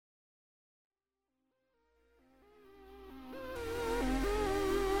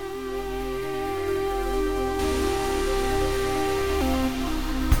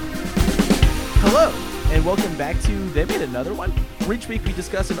welcome back to They Made Another One, where each week we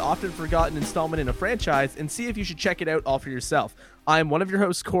discuss an often forgotten installment in a franchise and see if you should check it out all for yourself. I'm one of your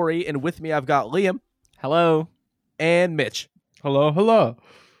hosts, Corey, and with me I've got Liam. Hello. And Mitch. Hello, hello.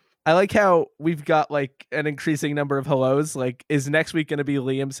 I like how we've got like an increasing number of hellos. Like, is next week going to be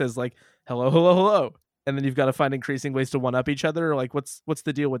Liam says like, hello, hello, hello, and then you've got to find increasing ways to one-up each other? Or like, what's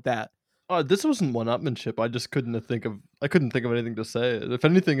the deal with that? This wasn't one-upmanship. I just couldn't think of anything to say. If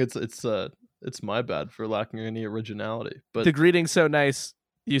anything, it's my bad for lacking any originality. But The greeting's so nice,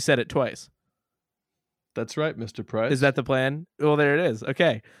 you said it twice. that's right, Mr. Price. Is that the plan? Well, there it is.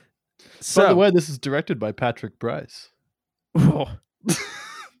 Okay. So, By the way, this is directed by Patrick Bryce.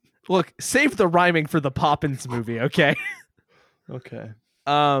 Look, save the rhyming for the Poppins movie, okay? Okay.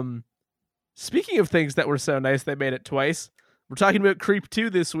 Speaking of things that were so nice they made it twice, we're talking about Creep 2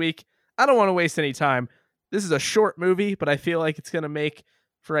 this week. I don't want to waste any time. This is a short movie, but I feel like it's going to make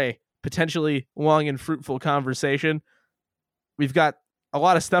for a potentially long and fruitful conversation. We've got a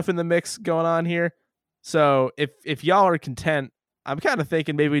lot of stuff in the mix going on here. So if y'all are content, I'm kind of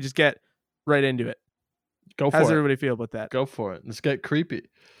thinking maybe we just get right into it. Go for How does it. everybody feel about that? Go for it. Let's get creepy.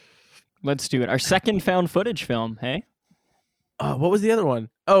 Let's do it. Our second found footage film, hey? Oh, what was the other one?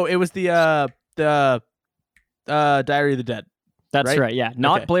 Oh, it was the Diary of the Dead. That's right, yeah.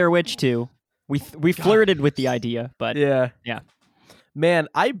 Not Okay. Blair Witch 2. We flirted with the idea, but Yeah. Yeah. Man,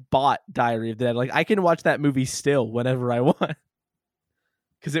 I bought Diary of the Dead. Like, I can watch that movie still whenever I want.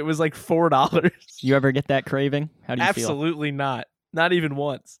 Because it was like $4. you ever get that craving? How do you feel? Absolutely not. Not even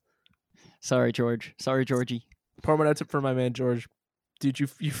once. Sorry, George. Sorry, Georgie. Pour one out for my man, George. Dude, you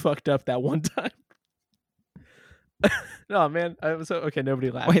fucked up that one time. No, man. I was okay,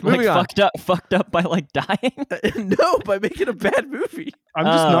 nobody laughed. Wait, Moving on. fucked up by like dying? No, by making a bad movie. I'm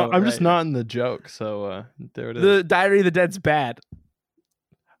just right. not in the joke. So there it is. The Diary of the Dead's bad.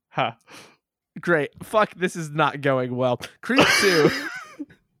 Ha. Great. Fuck, this is not going well. Creep 2.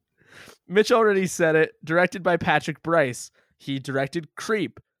 Mitch already said it. Directed by Patrick Bryce. He directed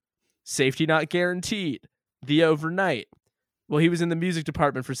Creep, Safety Not Guaranteed, The Overnight. Well, he was in the music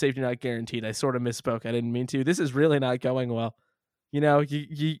department for Safety Not Guaranteed. I sort of misspoke. I didn't mean to. This is really not going well. You know,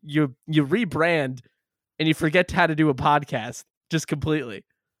 you rebrand and you forget how to do a podcast just completely.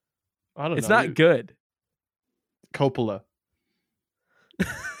 I don't know. It's not good. Coppola.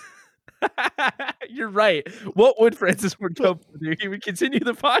 You're right. What would Francis Ford Coppola do? He would continue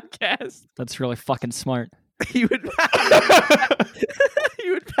the podcast. That's really fucking smart. He would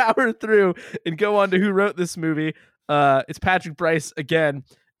he would power through and go on to Who Wrote This Movie. It's Patrick Bryce again,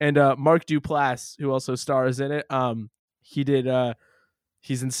 and Mark Duplass, who also stars in it.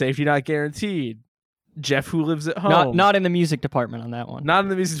 He's in Safety Not Guaranteed. Jeff Who Lives at Home. Not in the music department on that one. Not in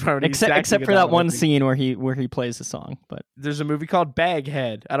the music department. He's acting Except in for that I one think. scene where he plays the song, but There's a movie called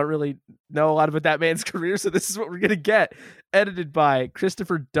Baghead. I don't really know a lot about that man's career, so this is what we're gonna get. Edited by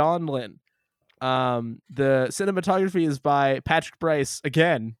Christopher Donlin. The cinematography is by Patrick Bryce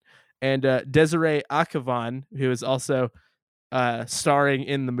again, and Desiree Akhavan, who is also starring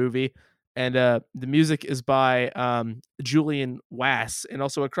in the movie. And the music is by Julian Wass. And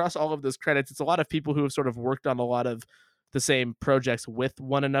also across all of those credits, it's a lot of people who have sort of worked on a lot of the same projects with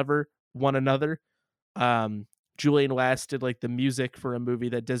one another. Julian Wass did like the music for a movie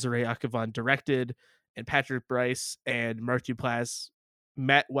that Desiree Akhavan directed, and Patrick Bryce and Mark Duplass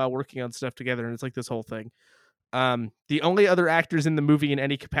met while working on stuff together, and it's like this whole thing. The only other actors in the movie in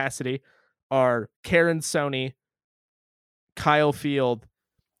any capacity are Karen Sony, Kyle Field,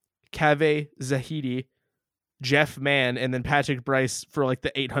 Kaveh Zahidi, Jeff Mann, and then Patrick Bryce for like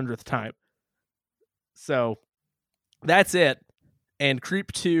the 800th time. So that's it. And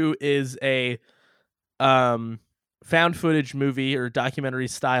Creep 2 is a found footage movie or documentary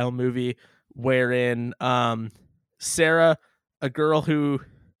style movie wherein Sarah, a girl who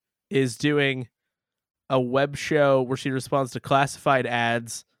is doing a web show where she responds to classified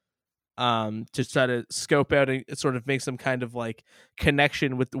ads to try to scope out and sort of make some kind of like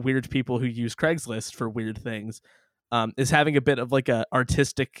connection with the weird people who use Craigslist for weird things, is having a bit of like a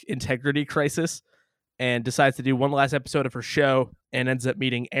artistic integrity crisis and decides to do one last episode of her show and ends up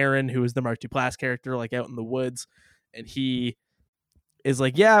meeting Aaron, who is the Mark Duplass character, like out in the woods. And he is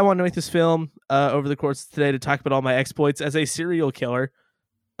like, yeah, I want to make this film over the course of today to talk about all my exploits as a serial killer.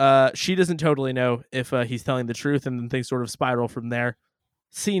 She doesn't totally know if he's telling the truth, and then things sort of spiral from there.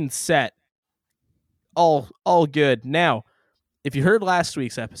 Scene set. All good. Now, if you heard last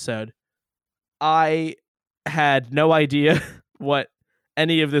week's episode, I had no idea what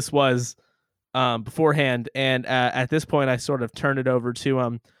any of this was beforehand, and at this point I sort of turned it over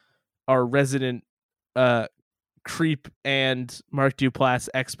to our resident Creep and Mark Duplass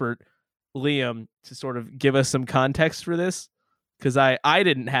expert, Liam to sort of give us some context for this, because I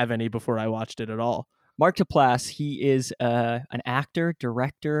didn't have any before I watched it at all. Mark Duplass, he is an actor,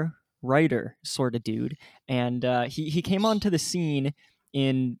 director, writer sort of dude, and he came onto the scene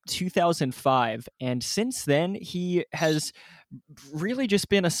in 2005, and since then he has really just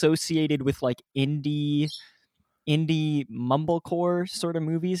been associated with like indie mumblecore sort of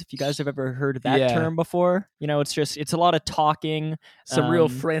movies. If you guys have ever heard of that term before, it's a lot of talking, some real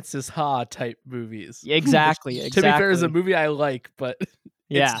Francis Ha type movies. Exactly. To be fair, is a movie I like, but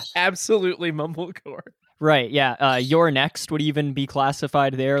yeah, it's absolutely mumblecore. Right, yeah. You're Next would even be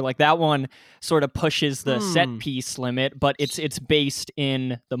classified there. Like that one sort of pushes the set piece limit, but it's based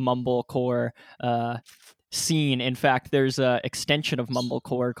in the mumblecore scene. In fact, there's an extension of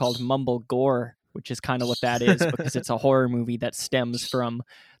mumblecore called Mumble Gore, which is kind of what that is, because it's a horror movie that stems from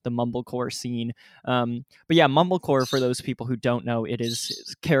the mumblecore scene. But yeah, mumblecore, for those people who don't know,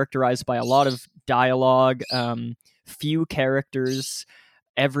 is characterized by a lot of dialogue, few characters,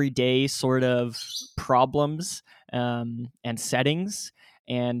 everyday sort of problems and settings,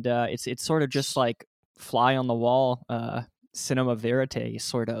 and it's sort of just like fly on the wall cinema verite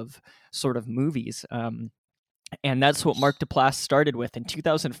sort of movies. And that's what Mark Duplass started with. In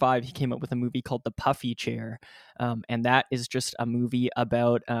 2005, he came up with a movie called The Puffy Chair, and that is just a movie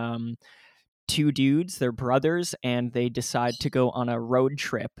about two dudes, they're brothers, and they decide to go on a road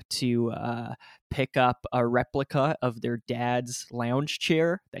trip to pick up a replica of their dad's lounge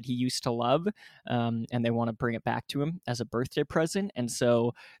chair that he used to love, and they want to bring it back to him as a birthday present. And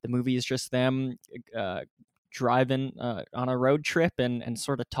so the movie is just them driving on a road trip and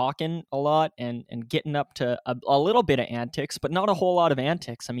sort of talking a lot and getting up to a little bit of antics, but not a whole lot of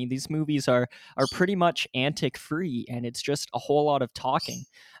antics. I mean, these movies are pretty much antic free, and it's just a whole lot of talking.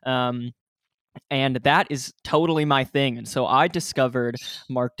 And that is totally my thing. And so I discovered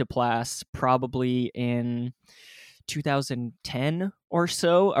Mark Duplass probably in 2010 or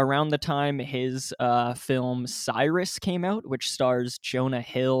so, around the time his film Cyrus came out, which stars Jonah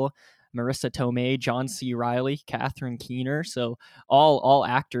Hill, Marissa Tomei, John C. Reilly, Catherine Keener. So all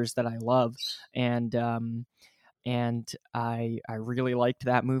actors that I love. And I really liked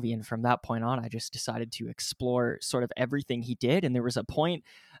that movie. And from that point on, I just decided to explore sort of everything he did. And there was a point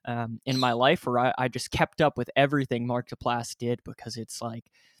in my life where I just kept up with everything Mark Duplass did, because it's like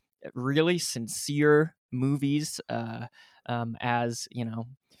really sincere movies, as,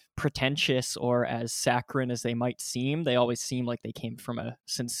 pretentious or as saccharine as they might seem. They always seem like they came from a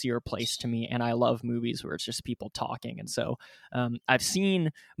sincere place to me, and I love movies where it's just people talking. And so I've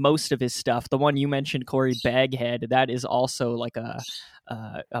seen most of his stuff. The one you mentioned, Corey, Baghead, that is also like a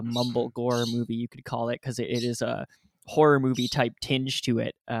mumble gore movie, you could call it, because it is a horror movie type tinge to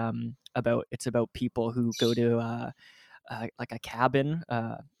it. It's about people who go to like a cabin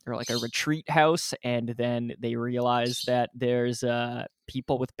or like a retreat house, and then they realize that there's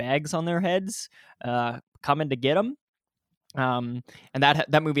people with bags on their heads coming to get them. And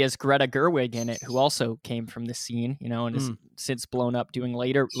that movie has Greta Gerwig in it, who also came from the scene, and has since blown up doing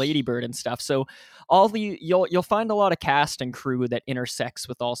later Lady Bird and stuff. So you'll find a lot of cast and crew that intersects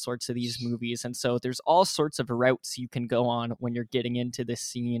with all sorts of these movies, and so there's all sorts of routes you can go on when you're getting into this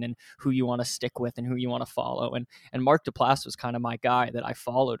scene, and who you want to stick with and who you want to follow. And Mark Duplass was kind of my guy that I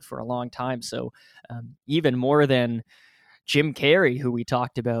followed for a long time. So even more than Jim Carrey, who we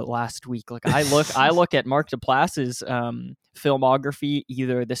talked about last week, like I look at Mark Duplass's filmography,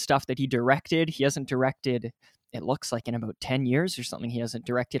 either the stuff that he directed. He hasn't directed, it looks like, in about 10 years or something, he hasn't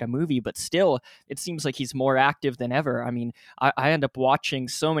directed a movie, but still it seems like he's more active than ever. I mean, I end up watching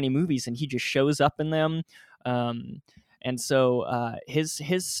so many movies and he just shows up in them. And so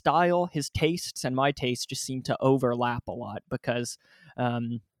his style, his tastes, and my tastes just seem to overlap a lot, because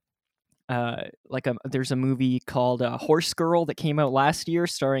there's a movie called Horse Girl that came out last year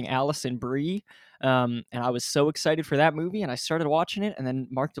starring Alison Brie, and I was so excited for that movie, and I started watching it, and then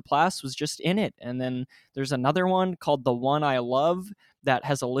Mark Duplass was just in it. And then there's another one called The One I Love that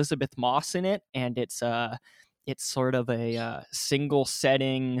has Elizabeth Moss in it, and it's sort of a single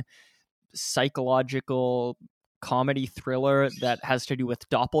setting psychological comedy thriller that has to do with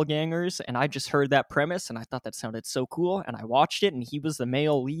doppelgangers. And I just heard that premise and I thought that sounded so cool, and I watched it, and he was the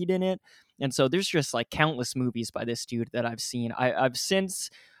male lead in it. And so there's just like countless movies by this dude that I've seen. I've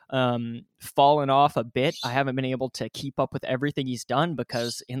since fallen off a bit. I haven't been able to keep up with everything he's done,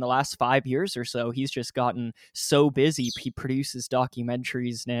 because in the last 5 years or so, he's just gotten so busy. He produces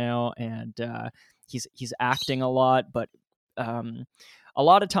documentaries now, and he's acting a lot. But a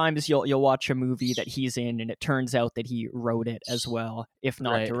lot of times you'll watch a movie that he's in and it turns out that he wrote it as well, if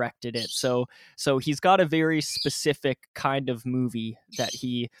not Right. directed it. So he's got a very specific kind of movie that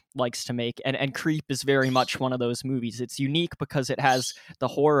he likes to make, and Creep is very much one of those movies. It's unique because it has the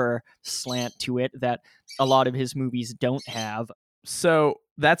horror slant to it that a lot of his movies don't have. So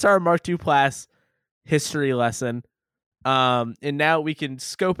that's our Mark Duplass history lesson. And now we can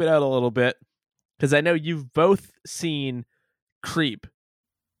scope it out a little bit, because I know you've both seen Creep.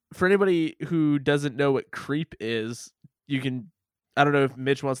 For anybody who doesn't know what Creep is, you can, I don't know if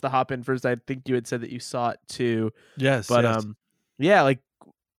Mitch wants to hop in first. I think you had said that you saw it too. Yes, But yes. yeah, like,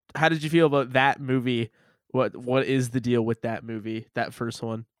 how did you feel about that movie? What is the deal with that movie, that first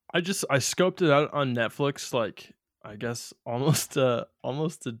one? I scoped it out on Netflix, like, I guess almost a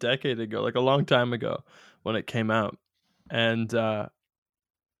decade ago, like a long time ago when it came out. And I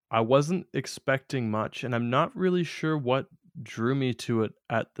wasn't expecting much, and I'm not really sure what drew me to it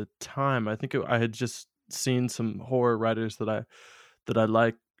at the time. I think I had just seen some horror writers that I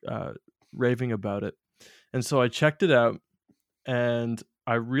like raving about it. And so I checked it out, and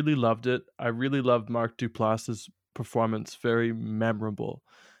I really loved it. I really loved Mark Duplass's performance, very memorable.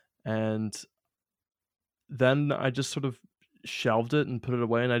 And then I just sort of shelved it and put it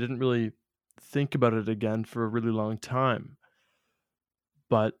away, and I didn't really think about it again for a really long time.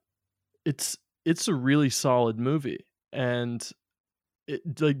 But it's a really solid movie, and it,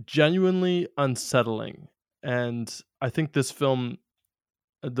 like, genuinely unsettling. And I think this film,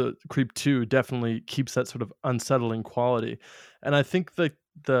 the Creep 2, definitely keeps that sort of unsettling quality. And I think the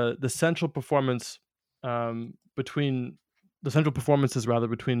central performance between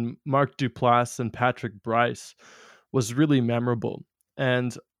Mark Duplass and Patrick Bryce was really memorable.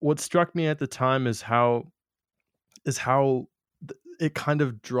 And what struck me at the time is how it kind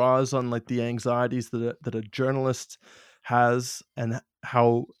of draws on, like, the anxieties that a journalist has, and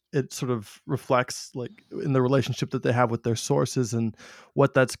how it sort of reflects, like, in the relationship that they have with their sources, and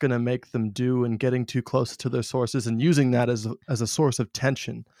what that's going to make them do, and getting too close to their sources and using that as a source of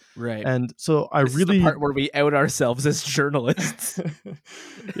tension. Right. And so This is the part where we out ourselves as journalists.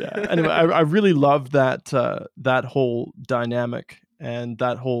 Yeah. Anyway, I really love that whole dynamic and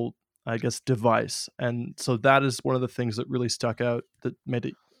that whole, I guess, device. And so that is one of the things that really stuck out, that made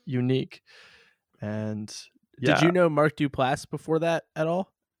it unique. And yeah. Did you know Mark Duplass before that at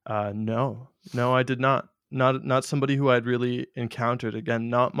all? No, I did not. Not somebody who I'd really encountered. Again,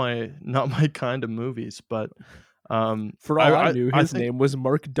 not my kind of movies. But for all I knew, his name was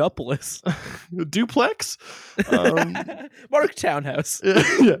Mark Duplass. Duplex, Mark Townhouse.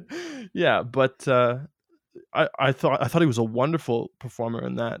 Yeah. But I thought he was a wonderful performer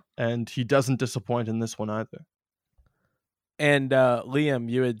in that, and he doesn't disappoint in this one either. And Liam,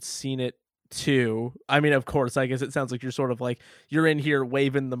 you had seen it too. I mean, of course, I guess it sounds like you're sort of like, you're in here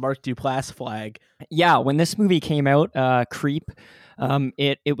waving the Mark Duplass flag. Yeah, when this movie came out, Creep,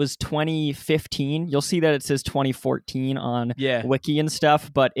 it was 2015. You'll see that it says 2014 on Wiki and stuff,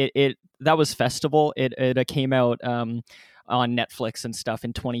 but it that was Festival. It came out on Netflix and stuff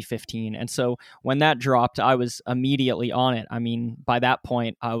in 2015. And so when that dropped, I was immediately on it. I mean, by that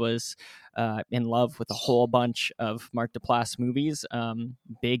point, I was in love with a whole bunch of Mark Duplass movies,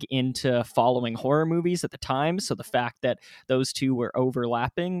 big into following horror movies at the time. So the fact that those two were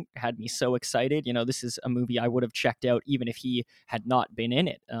overlapping had me so excited. You know, this is a movie I would have checked out even if he had not been in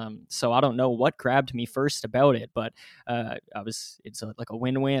it. So I don't know what grabbed me first about it, but it's like a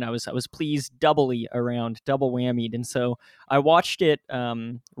win-win. I was pleased doubly around, double whammied. And so I watched it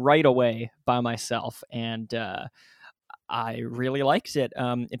right away by myself, and I really liked it.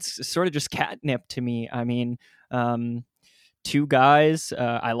 It's sort of just catnip to me. I mean, two guys.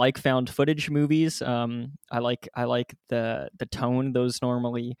 I like found footage movies. I like the tone those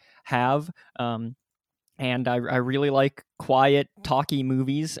normally have. And I really like quiet, talky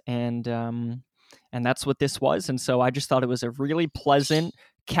movies, and that's what this was. And so I just thought it was a really pleasant,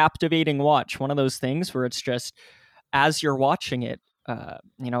 captivating watch. One of those things where it's just, as you're watching it, I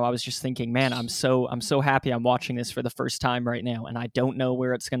was just thinking, man, I'm so happy I'm watching this for the first time right now, and I don't know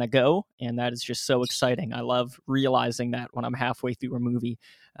where it's going to go, and that is just so exciting. I love realizing that when I'm halfway through a movie.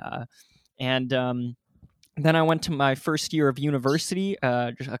 Then I went to my first year of university,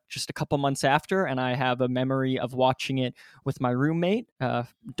 just a couple months after, and I have a memory of watching it with my roommate,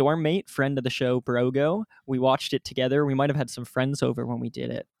 dorm mate, friend of the show, Brogo. We watched it together. We might have had some friends over when we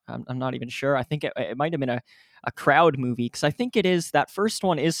did it. I'm not even sure. I think it might have been a crowd movie, because I think it is. That first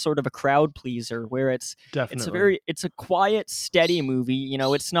one is sort of a crowd pleaser, where it's a quiet, steady movie. You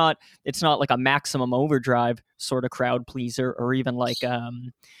know, it's not like a Maximum Overdrive sort of crowd pleaser, or even like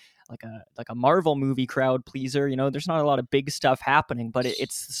a Marvel movie crowd pleaser. You know, there's not a lot of big stuff happening, but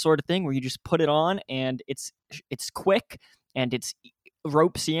it's the sort of thing where you just put it on and it's quick and it's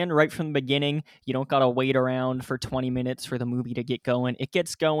ropes you in right from the beginning. You don't gotta wait around for 20 minutes for the movie to get going. It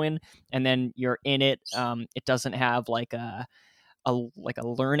gets going and then you're in it. It doesn't have like a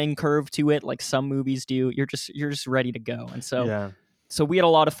learning curve to it like some movies do. You're just ready to go. And so we had a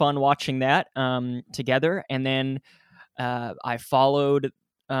lot of fun watching that together. And then I followed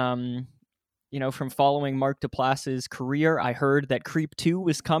from following Mark Duplass's career, I heard that Creep 2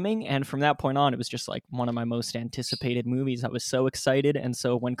 was coming, and from that point on, it was just like one of my most anticipated movies. I was so excited, and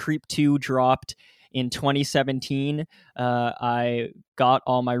so when Creep 2 dropped in 2017, I got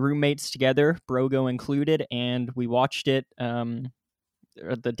all my roommates together, Brogo included, and we watched it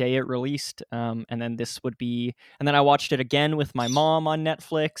the day it released. And then I watched it again with my mom on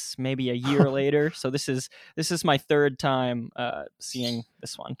Netflix maybe a year later. So this is my third time seeing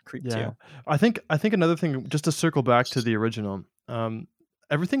this one, Creep 2. I think another thing, just to circle back to the original,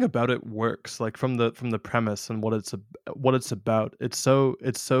 everything about it works, like from the premise and what it's about. It's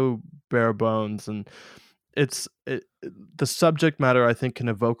so bare bones, and the subject matter I think can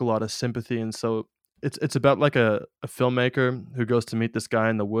evoke a lot of sympathy, and so it's about like a filmmaker who goes to meet this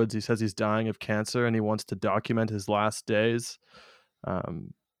guy in the woods. He says he's dying of cancer and he wants to document his last days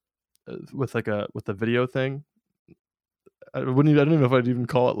with a video thing. I don't even know if I'd even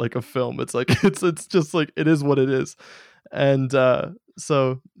call it like a film. It's like it's just like, it is what it is. And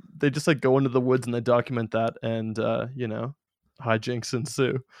so they just like go into the woods and they document that, and hijinks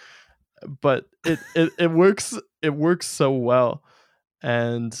ensue. But it works so well.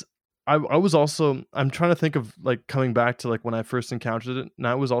 And I was also, I'm trying to think of like coming back to like when I first encountered it, and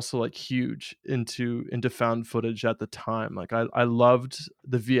I was also like huge into found footage at the time. Like I loved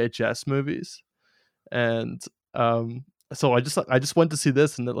the VHS movies, and so I just went to see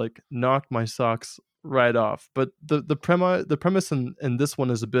this, and it like knocked my socks right off. But the premise in this one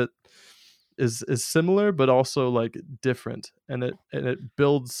is a bit is similar, but also like different, and it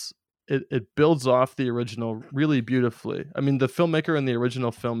builds. It builds off the original really beautifully. I mean, the filmmaker in the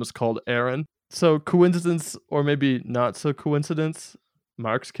original film is called Aaron. So coincidence, or maybe not so coincidence,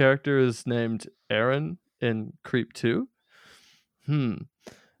 Mark's character is named Aaron in Creep 2.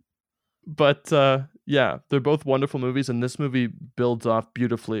 But they're both wonderful movies, and this movie builds off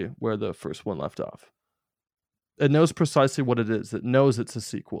beautifully where the first one left off. It knows precisely what it is. It knows it's a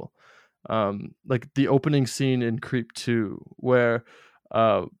sequel. Like the opening scene in Creep 2, where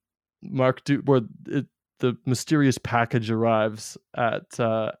the mysterious package arrives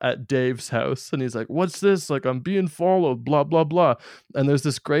at Dave's house, and he's like, "What's this? Like, I'm being followed, blah blah blah." And there's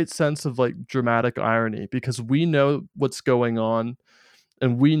this great sense of like dramatic irony, because we know what's going on,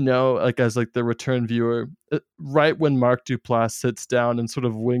 and we know, like, as like the return viewer, right when Mark Duplass sits down and sort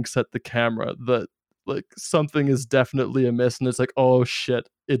of winks at the camera, that like something is definitely amiss, and it's like, oh shit,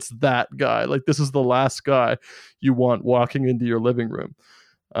 it's that guy. Like, this is the last guy you want walking into your living room.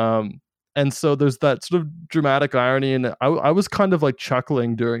 And so there's that sort of dramatic irony, and I was kind of like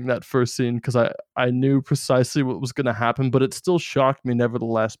chuckling during that first scene, because I knew precisely what was going to happen, but it still shocked me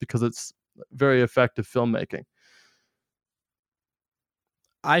nevertheless, because it's very effective filmmaking.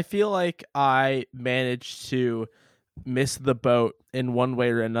 I feel like I managed to miss the boat in one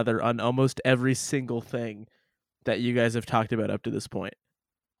way or another on almost every single thing that you guys have talked about up to this point.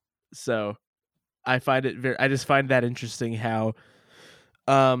 So I just find that interesting how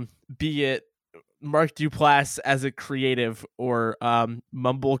be it Mark Duplass as a creative, or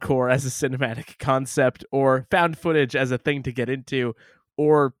mumblecore as a cinematic concept, or found footage as a thing to get into,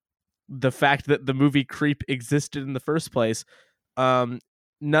 or the fact that the movie Creep existed in the first place,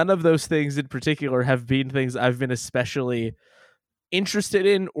 none of those things in particular have been things I've been especially interested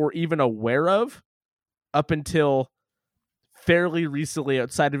in or even aware of up until fairly recently,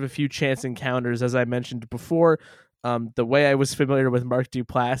 outside of a few chance encounters, as I mentioned before. The way I was familiar with Mark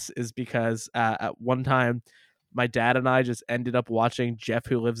Duplass is because at one time my dad and I just ended up watching Jeff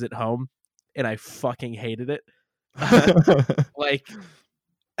Who Lives at Home, and I fucking hated it. Like,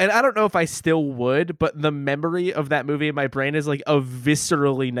 and I don't know if I still would, but the memory of that movie in my brain is like a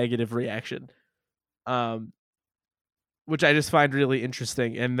viscerally negative reaction, which I just find really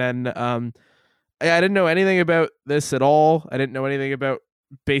interesting. And then I didn't know anything about this at all. I didn't know anything about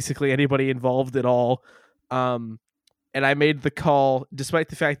basically anybody involved at all. And I made the call, despite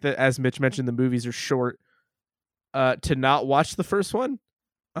the fact that, as Mitch mentioned, the movies are short, to not watch the first one.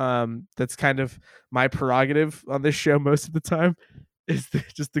 That's kind of my prerogative on this show most of the time, is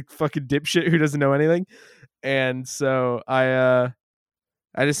just the fucking dipshit who doesn't know anything. And so I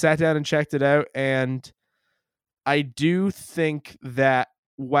just sat down and checked it out, and I do think that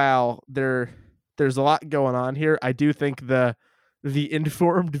while there's a lot going on here, I do think the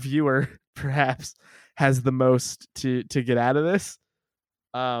informed viewer perhaps has the most to get out of this.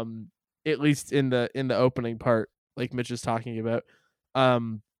 At least in the opening part, like Mitch is talking about.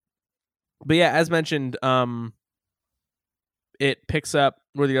 But yeah, as mentioned, it picks up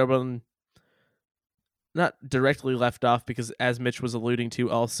where the other one not directly left off, because as Mitch was alluding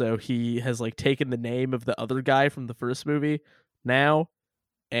to, also he has like taken the name of the other guy from the first movie now,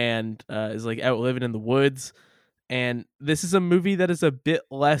 and is like out living in the woods. And this is a movie that is a bit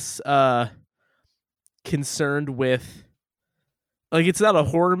less concerned with, like, it's not a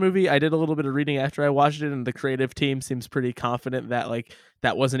horror movie. I did a little bit of reading after I watched it, and the creative team seems pretty confident that like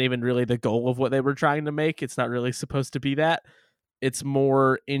that wasn't even really the goal of what they were trying to make. It's not really supposed to be that. It's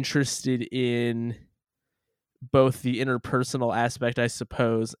more interested in both the interpersonal aspect, I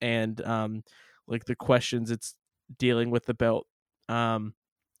suppose, and like the questions it's dealing with about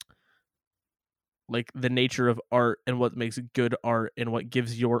like the nature of art and what makes good art and what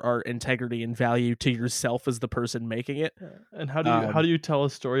gives your art integrity and value to yourself as the person making it. And how do you tell a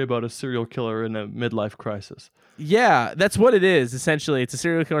story about a serial killer in a midlife crisis? Yeah, that's what it is. Essentially, it's a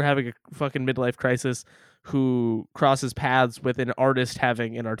serial killer having a fucking midlife crisis who crosses paths with an artist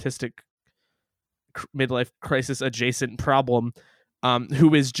having an artistic midlife crisis adjacent problem,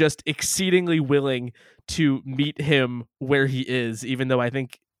 who is just exceedingly willing to meet him where he is, even though I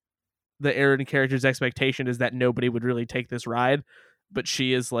think the Erin character's expectation is that nobody would really take this ride, but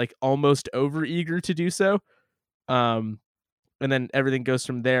she is like almost over eager to do so. And then everything goes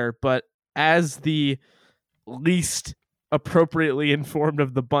from there. But as the least appropriately informed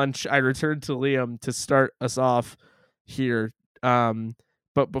of the bunch, I return to Liam to start us off here.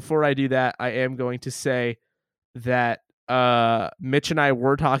 But before I do that, I am going to say that Mitch and I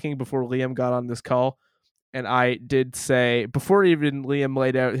were talking before Liam got on this call, and I did say, before even Liam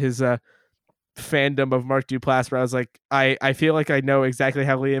laid out his fandom of Mark Duplass, where I was like, I feel like I know exactly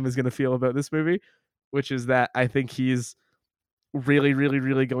how Liam is going to feel about this movie, which is that I think he's really, really,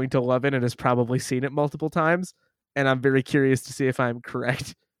 really going to love it and has probably seen it multiple times. And I'm very curious to see if I'm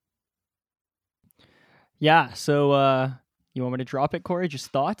correct. Yeah, so you want me to drop it, Corey?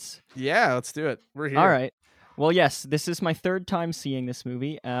 Just thoughts? Yeah, let's do it. We're here. All right. Well, yes, this is my third time seeing this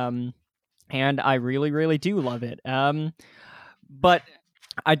movie, and I really, really do love it. But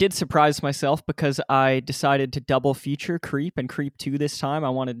I did surprise myself because I decided to double feature Creep and Creep 2 this time. I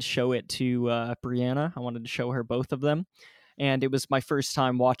wanted to show it to Brianna. I wanted to show her both of them. And it was my first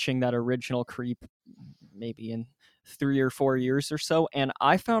time watching that original Creep, maybe in 3 or 4 years or so. And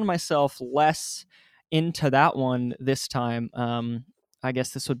I found myself less into that one this time. I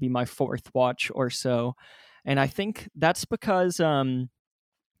guess this would be my fourth watch or so. And I think that's because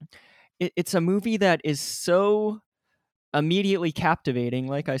it's a movie that is so immediately captivating,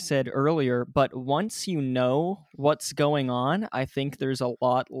 like I said earlier, but once you know what's going on, I think there's a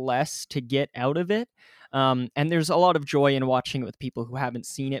lot less to get out of it. And there's a lot of joy in watching it with people who haven't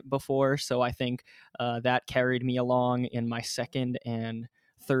seen it before, so I think that carried me along in my second and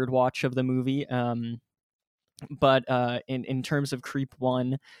third watch of the movie. But in terms of Creep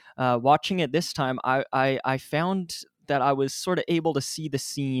 1, watching it this time, I found that I was sort of able to see the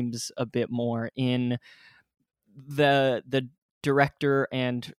seams a bit more in the director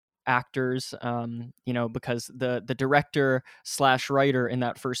and actors, because the director / writer in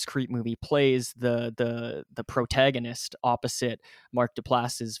that first Creep movie plays the protagonist opposite Mark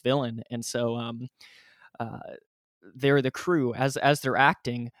Duplass's villain, and so they're the crew as they're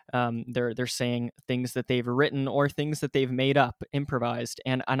acting. They're saying things that they've written or things that they've made up, improvised,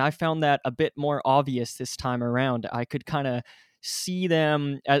 and I found that a bit more obvious this time around. I could kind of see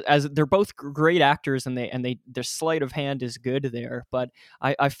them as they're both great actors, and their sleight of hand is good there, but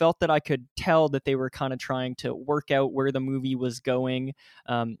I felt that I could tell that they were kind of trying to work out where the movie was going.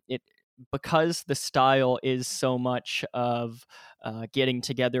 Because the style is so much of getting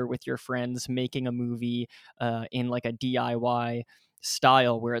together with your friends, making a movie in like a DIY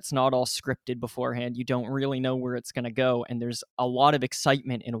style where it's not all scripted beforehand. You don't really know where it's going to go, and there's a lot of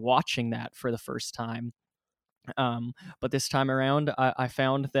excitement in watching that for the first time. But this time around, I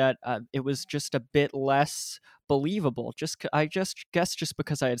found that it was just a bit less believable. I guess just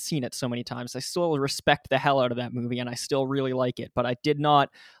because I had seen it so many times. I still respect the hell out of that movie, and I still really like it, but I did not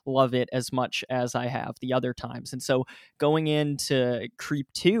love it as much as I have the other times. And so going into Creep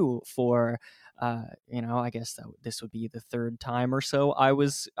 2 for I guess that this would be the third time or so. I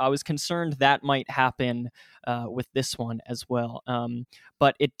was concerned that might happen with this one as well,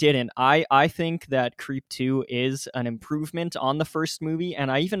 but it didn't. I think that Creep 2 is an improvement on the first movie,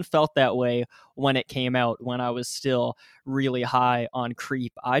 and I even felt that way when it came out, when I was still really high on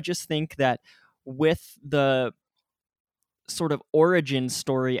Creep. I just think that with the sort of origin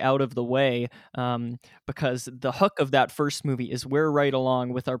story out of the way, because the hook of that first movie is we're right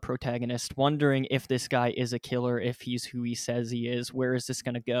along with our protagonist wondering if this guy is a killer, if he's who he says he is, where is this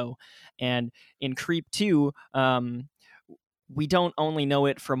going to go. And in Creep 2, we don't only know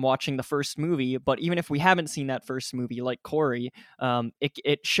it from watching the first movie, but even if we haven't seen that first movie, like Corey,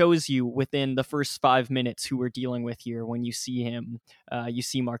 it shows you within the first 5 minutes who we're dealing with here. When you see him, you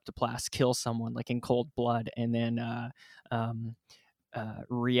see Mark Duplass kill someone like in cold blood, and then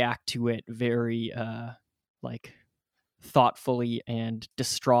react to it very like thoughtfully and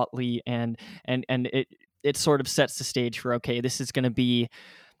distraughtly, and it sort of sets the stage for, okay, this is going to be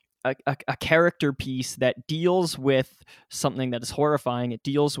a character piece that deals with something that is horrifying. It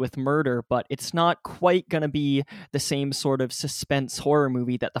deals with murder, but it's not quite going to be the same sort of suspense horror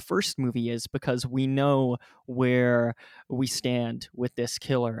movie that the first movie is, because we know where we stand with this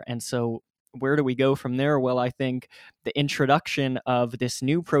killer. And so where do we go from there? Well, I think the introduction of this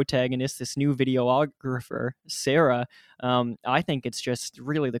new protagonist, this new videographer, Sarah, I think it's just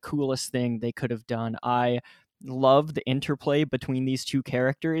really the coolest thing they could have done. I love the interplay between these two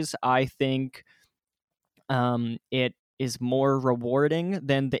characters. I think it is more rewarding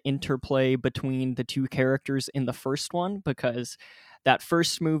than the interplay between the two characters in the first one, because that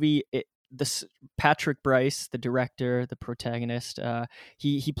first movie, Patrick Brice, the director, the protagonist,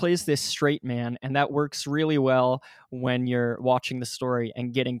 he plays this straight man, and that works really well when you're watching the story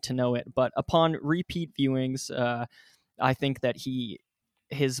and getting to know it. But upon repeat viewings, I think that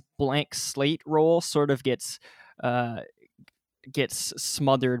his blank slate role sort of gets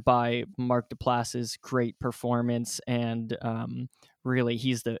smothered by Mark Duplass's great performance, and really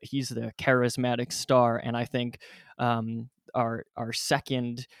he's the charismatic star. And I think our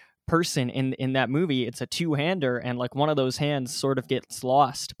second person in that movie, it's a two-hander, and like one of those hands sort of gets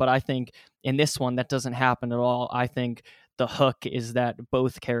lost. But I think in this one that doesn't happen at all. I think the hook is that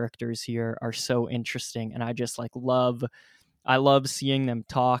both characters here are so interesting, and I just I love seeing them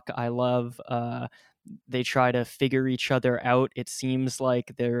talk. I love they try to figure each other out. It seems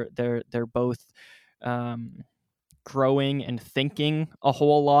like they're both growing and thinking a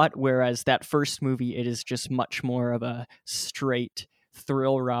whole lot, whereas that first movie, it is just much more of a straight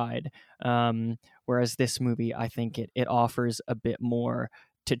thrill ride. Whereas this movie, I think it offers a bit more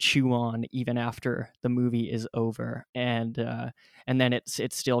to chew on even after the movie is over, and then it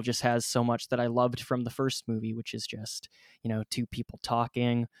still just has so much that I loved from the first movie, which is just, two people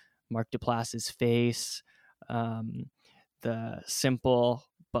talking, Mark Duplass's face, the simple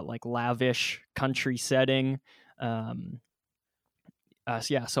but like lavish country setting. So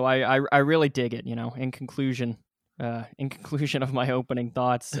I really dig it. In conclusion of my opening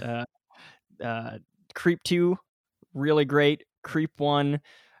thoughts, Creep 2, really great. Creep 1,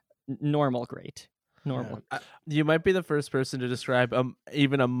 normal great. Normal. Yeah. You might be the first person to describe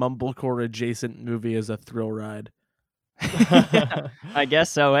even a mumblecore adjacent movie as a thrill ride. I guess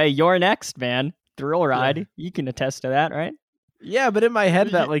so. Hey, you're next, man. Thrill ride. Yeah. You can attest to that, right? Yeah, but in my head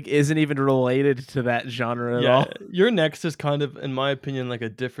that isn't even related to that genre at all. Your next is kind of, in my opinion, like a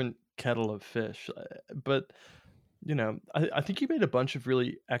different kettle of fish. But I think you made a bunch of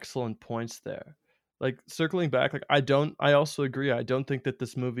really excellent points there. Like, circling back, like I also agree. I don't think that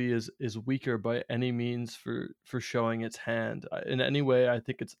this movie is weaker by any means for showing its hand in any way. I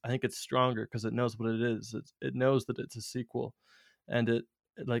think it's stronger because it knows what it is. It knows that it's a sequel, and it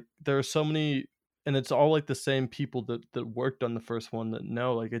like there are so many, and it's all like the same people that worked on the first one that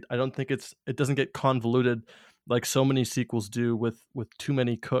know. Like I don't think it doesn't get convoluted like so many sequels do with too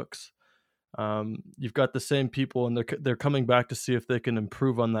many cooks. You've got the same people, and they're coming back to see if they can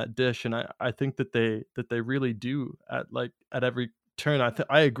improve on that dish, and I think that they really do at every turn.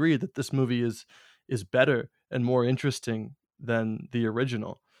 I agree that this movie is better and more interesting than the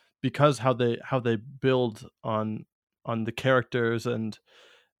original, because how they build on the characters, and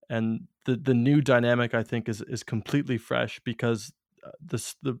the new dynamic I think is completely fresh, because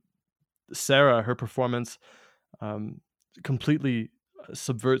the Sarah, her performance completely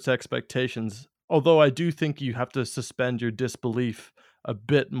subverts expectations, although I do think you have to suspend your disbelief a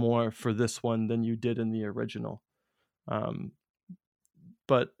bit more for this one than you did in the original.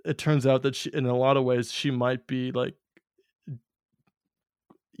 But it turns out that in a lot of ways she might be like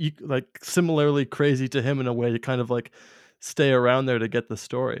similarly crazy to him in a way, to kind of like stay around there to get the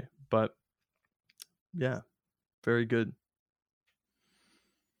story. But yeah, very good.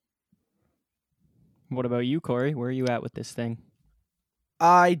 What about you, Corey? Where are you at with this thing?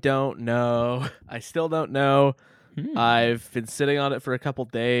 I don't know. I still don't know. Hmm. I've been sitting on it for a couple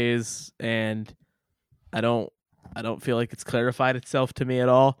days, and I don't feel like it's clarified itself to me at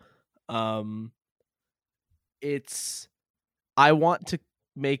all. It's I want to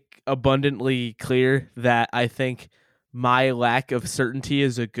make abundantly clear that I think my lack of certainty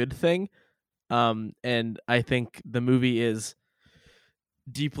is a good thing. And I think the movie is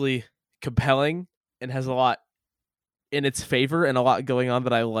deeply compelling and has a lot in its favor and a lot going on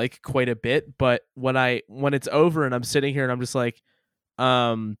that I like quite a bit. But when it's over and I'm sitting here and I'm just like,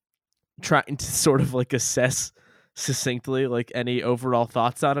 trying to sort of like assess succinctly like any overall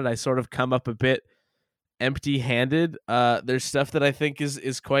thoughts on it, I sort of come up a bit empty-handed. There's stuff that I think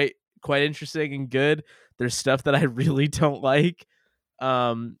is quite interesting and good. There's stuff that I really don't like.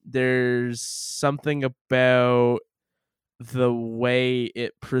 There's something about the way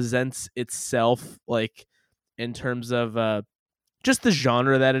it presents itself, like in terms of just the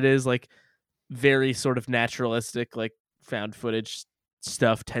genre that it is, like very sort of naturalistic, like found footage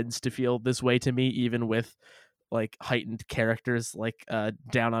stuff tends to feel this way to me, even with like heightened characters like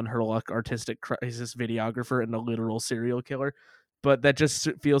down on her luck artistic crisis videographer and a literal serial killer. But that just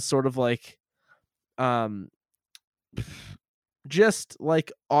feels sort of like just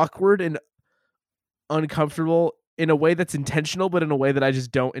like awkward and uncomfortable in a way that's intentional, but in a way that I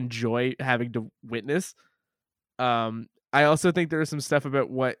just don't enjoy having to witness. I also think there is some stuff about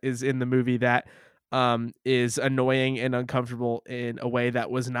what is in the movie that is annoying and uncomfortable in a way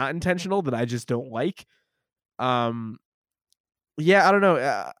that was not intentional, that I just don't like. Yeah, I don't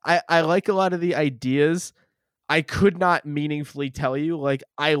know. I like a lot of the ideas. I could not meaningfully tell you like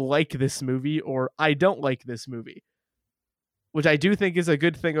I like this movie or I don't like this movie, which I do think is a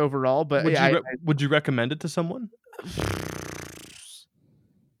good thing overall. But would you recommend it to someone?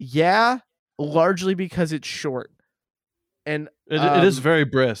 Yeah, largely because it's short. And it is very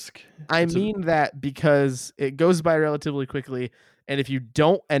brisk. I mean that because it goes by relatively quickly, and if you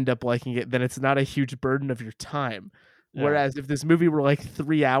don't end up liking it, then it's not a huge burden of your time. Yeah. Whereas if this movie were like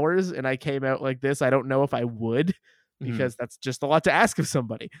 3 hours and I came out like this, I don't know if I would, because that's just a lot to ask of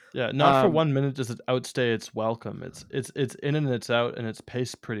somebody. Yeah, not for 1 minute does it outstay its welcome. It's in and it's out, and it's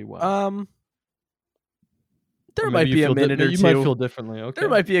paced pretty well. There might be a minute or two. You might feel differently. Okay. There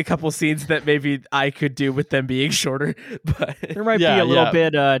might be a couple scenes that maybe I could do with them being shorter, but there might be a little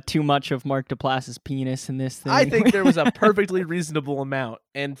bit too much of Mark Duplass's penis in this thing. I think there was a perfectly reasonable amount,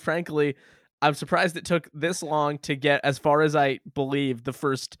 and frankly, I'm surprised it took this long to get as far as I believe the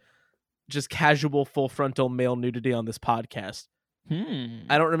first just casual full frontal male nudity on this podcast.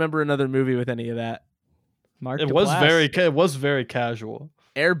 I don't remember another movie with any of that. Mark Duplass. It was very casual.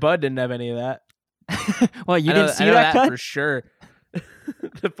 Air Bud didn't have any of that. Well, you didn't see that cut? For sure.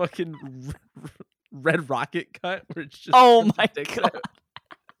 The fucking Red Rocket cut where it's just oh my god.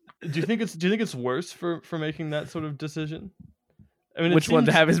 Do you think it's worse for making that sort of decision? I mean, which one,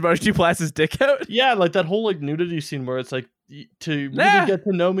 to have his Mark Duplass's dick out? Yeah, like that whole like nudity scene where it's like, to really get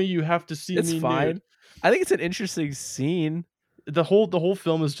to know me, you have to see me. It's fine. Nude. I think it's an interesting scene. The whole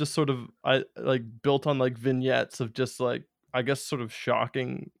film is just sort of like built on like vignettes of just like, I guess, sort of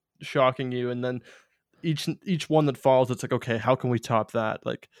shocking you, and then each one that follows, it's like, okay, how can we top that?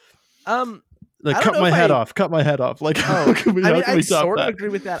 Like cut my head off. Like, how can we top sort that? of agree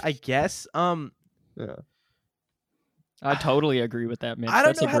with that, I guess. Yeah. I totally agree with that, Mitch. I don't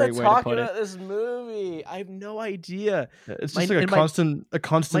That's know a how great to way talk to put about it. this movie. I have no idea. Yeah, it's just like a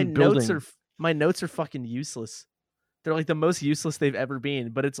constant building. My notes are fucking useless. They're like the most useless they've ever been,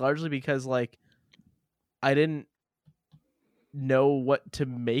 but it's largely because like I didn't know what to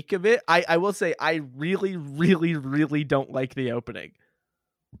make of it. I will say I really, really, really don't like the opening.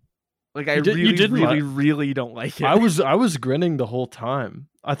 Like I really don't like it. I was grinning the whole time.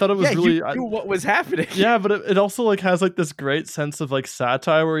 I thought it was really. You knew what was happening. Yeah, but it also like has like this great sense of like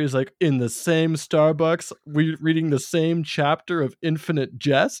satire where he's like in the same Starbucks, reading the same chapter of Infinite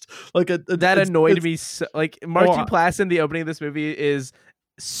Jest. Like that annoyed me. So, like Mark Duplass in the opening of this movie is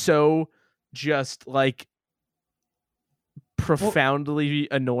so just like profoundly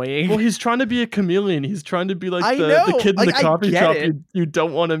annoying. Well, he's trying to be a chameleon. He's trying to be like the kid in the coffee shop you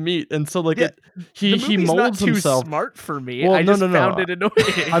don't want to meet, and so like he molds not too himself. Smart for me. Well, I just found it annoying.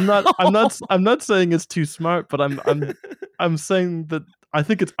 I'm not saying it's too smart, but I'm saying that I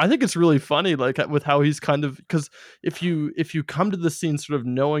think it's really funny, like with how he's kind of, because if you come to the scene sort of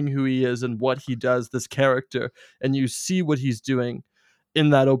knowing who he is and what he does, this character, and you see what he's doing in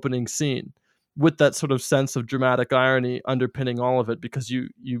that opening scene, with that sort of sense of dramatic irony underpinning all of it, because you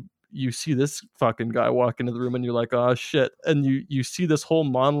you see this fucking guy walk into the room and you're like, oh shit, and you see this whole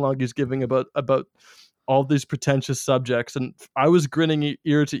monologue he's giving about all these pretentious subjects, and I was grinning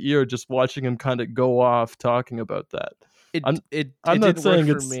ear to ear just watching him kind of go off talking about that. I'm not saying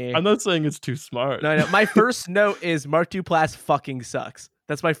it's too smart. No, my first note is Mark Duplass fucking sucks.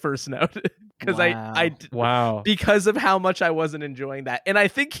 That's my first note because wow, because of how much I wasn't enjoying that, and I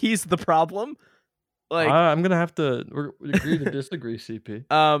think he's the problem. Like I'm gonna have to agree to disagree,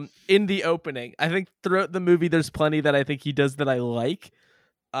 CP. In the opening, I think throughout the movie, there's plenty that I think he does that I like.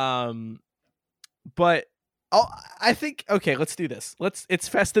 But I think okay, let's do this. It's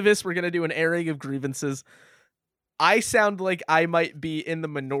Festivus. We're gonna do an airing of grievances. I sound like I might be in the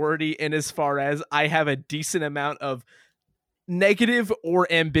minority in as far as I have a decent amount of negative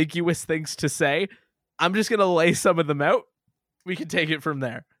or ambiguous things to say. I'm just gonna lay some of them out. We can take it from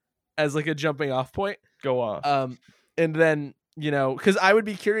there as like a jumping off point. Go off. And then, because I would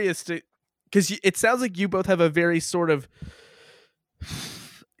be curious because it sounds like you both have a very sort of,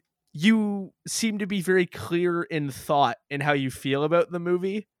 you seem to be very clear in thought in how you feel about the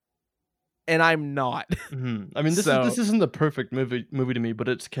movie, and I'm not. Mm-hmm. I mean, this isn't the perfect movie to me, but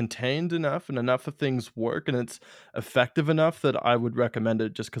it's contained enough and enough of things work, and it's effective enough that I would recommend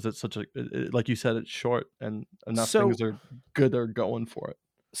it just because it's like you said, it's short and enough things are good. They're going for it.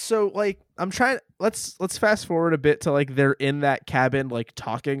 So like let's fast forward a bit to like they're in that cabin like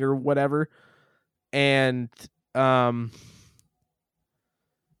talking or whatever, and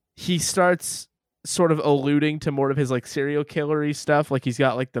he starts sort of alluding to more of his like serial killery stuff. Like he's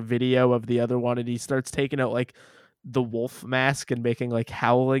got like the video of the other one, and he starts taking out like the wolf mask and making like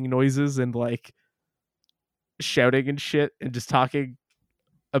howling noises and like shouting and shit and just talking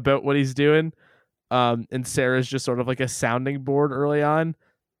about what he's doing. And Sarah's just sort of like a sounding board early on.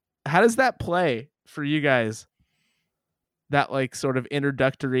 How does that play for you guys? That like sort of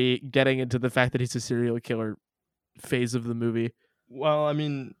introductory getting into the fact that he's a serial killer phase of the movie. Well, I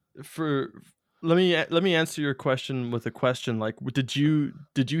mean, let me answer your question with a question. Like, did you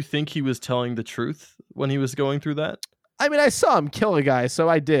think he was telling the truth when he was going through that? I mean, I saw him kill a guy, so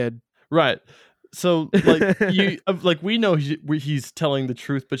I did. Right. So like we know he's telling the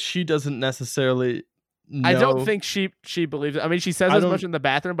truth, but she doesn't necessarily. No. I don't think she believes it. I mean, she says as much in the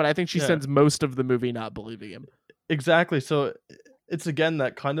bathroom, but I think she spends most of the movie not believing him. Exactly. So it's again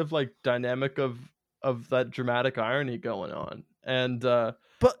that kind of like dynamic of that dramatic irony going on, and that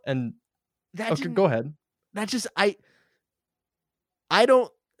go ahead. That just I don't.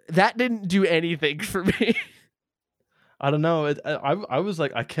 That didn't do anything for me. I don't know. I was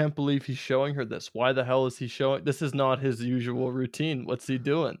like, I can't believe he's showing her this. Why the hell is he showing? This is not his usual routine. What's he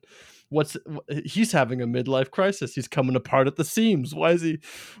doing? He's having a midlife crisis. He's coming apart at the seams. Why is he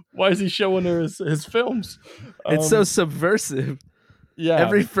showing her his films? It's so subversive. Yeah.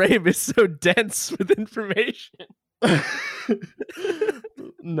 Every frame is so dense with information.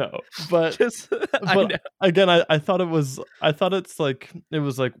 No, but again, I thought it's like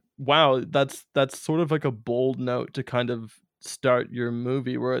wow, that's sort of like a bold note to kind of start your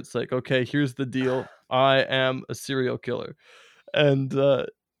movie where it's like, okay, here's the deal. I am a serial killer. And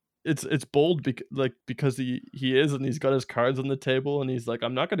it's bold because he is, and he's got his cards on the table, and he's like,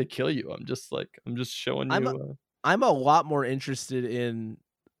 I'm not going to kill you. I'm just showing you. I'm a lot more interested in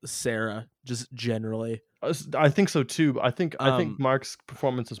Sarah just generally. I think so too. I think Mark's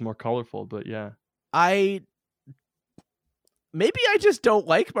performance is more colorful, but yeah. Maybe I just don't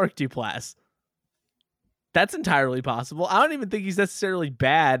like Mark Duplass. That's entirely possible. I don't even think he's necessarily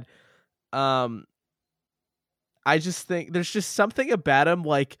bad. I just think there's just something about him.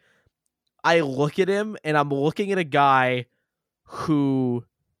 Like, I look at him and I'm looking at a guy who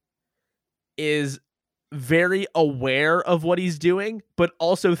is very aware of what he's doing, but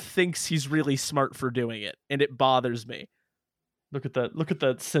also thinks he's really smart for doing it, and it bothers me. Look at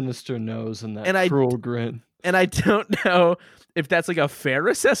that sinister nose and that cruel grin. And I don't know if that's like a fair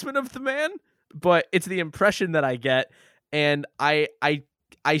assessment of the man, but it's the impression that I get, and I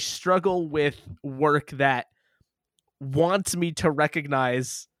struggle with work that wants me to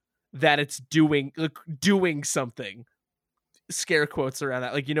recognize that it's doing something. Scare quotes around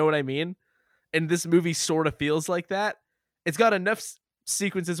that, like, you know what I mean? And this movie sort of feels like that. It's got enough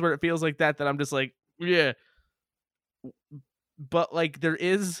sequences where it feels like that I'm just like, yeah. But like, there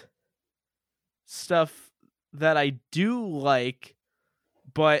is stuff that I do like,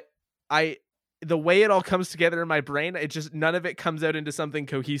 but the way it all comes together in my brain, it just, none of it comes out into something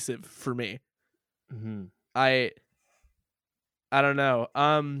cohesive for me. Mm-hmm. I don't know.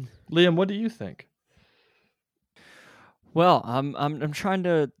 Liam, what do you think? Well, I'm trying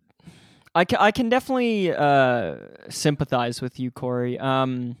to I can definitely sympathize with you, Corey.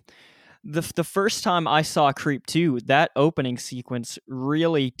 The first time I saw Creep 2, that opening sequence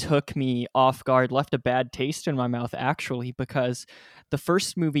really took me off guard, left a bad taste in my mouth, actually, because the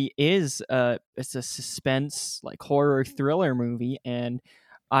first movie is it's a suspense, like horror thriller movie, and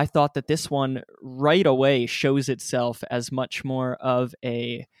I thought that this one right away shows itself as much more of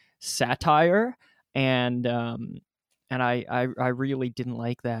a satire, and I really didn't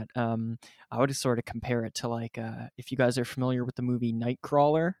like that. I would sort of compare it to like if you guys are familiar with the movie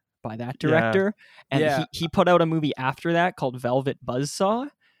Nightcrawler by that director, and Yeah. he put out a movie after that called Velvet Buzzsaw.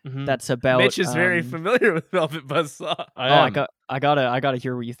 Mhm. That's about Mitch is very familiar with Velvet Buzzsaw. I gotta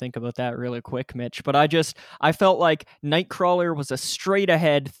hear what you think about that really quick, Mitch. But I felt like Nightcrawler was a straight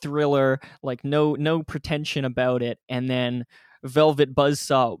ahead thriller, like no pretension about it, and then Velvet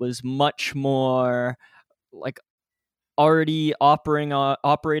Buzzsaw was much more like already operating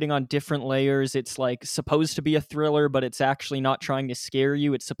on different layers. It's like supposed to be a thriller, but it's actually not trying to scare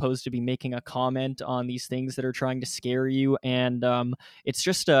you. It's supposed to be making a comment on these things that are trying to scare you, and it's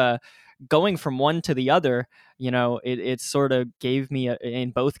just going from one to the other. You know, it sort of gave me in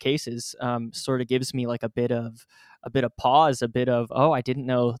both cases, sort of gives me like a bit of pause, a bit of, oh, I didn't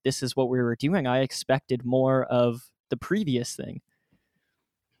know this is what we were doing. I expected more of the previous thing.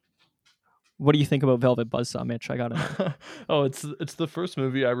 What do you think about Velvet Buzzsaw, Mitch? I gotta know. Oh, it's the first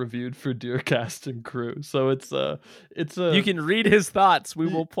movie I reviewed for Dearcast and Crew, so it's a You can read his thoughts. We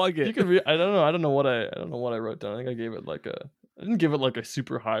will plug it. You can read. I don't know what I wrote down. I think I gave it like I didn't give it like a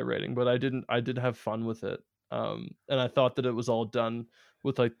super high rating, but I did have fun with it. And I thought that it was all done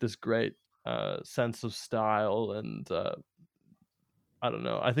with like this great sense of style, and I don't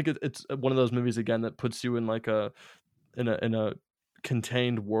know. I think it's one of those movies again that puts you in like in a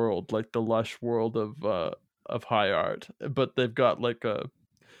contained world, like the lush world of high art, but they've got like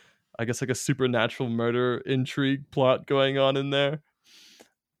I guess like a supernatural murder intrigue plot going on in there.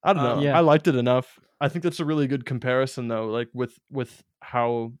 I don't know. Yeah. I liked it enough. I think that's a really good comparison though, like with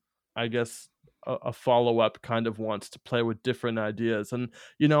how I guess a follow-up kind of wants to play with different ideas. And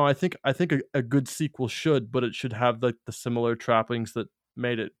you know, I think a good sequel should, but it should have like the similar trappings that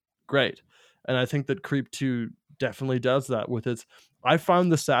made it great. And I think that Creep 2 definitely does that with its I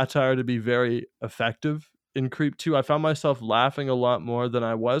found the satire to be very effective in Creep 2. I found myself laughing a lot more than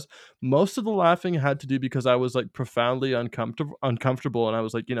I was. Most of the laughing had to do because I was like profoundly uncomfortable, and I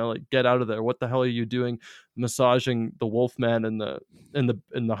was like, you know, like, get out of there. What the hell are you doing massaging the Wolfman in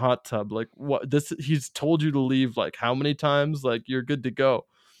the hot tub? Like, what, this, he's told you to leave like how many times? Like, you're good to go.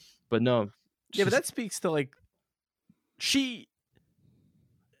 But no. Yeah, but that speaks to like she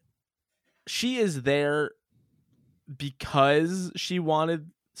is there because she wanted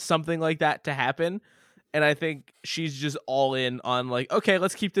something like that to happen, and I think she's just all in on like, okay,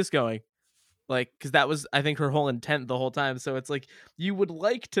 let's keep this going, like, because that was, I think, her whole intent the whole time. So it's like you would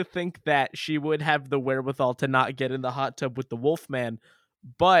like to think that she would have the wherewithal to not get in the hot tub with the Wolfman,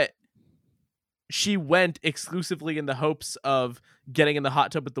 but she went exclusively in the hopes of getting in the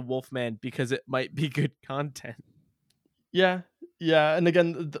hot tub with the Wolfman because it might be good content. Yeah, and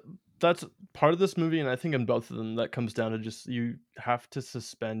again, that's part of this movie, and I think in both of them that comes down to just you have to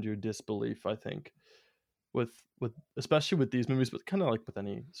suspend your disbelief, I think, with especially with these movies, but kind of like with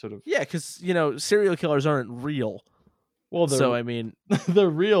any sort of, Yeah, because, you know, serial killers aren't real. well, So I mean, they're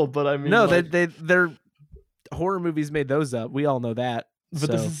real, but I mean, no, like, they're horror movies made those up. We all know that. but So.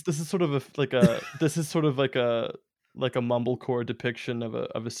 this is sort of this is sort of like a mumblecore depiction of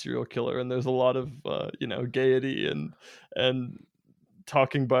a serial killer, and there's a lot of you know, gaiety and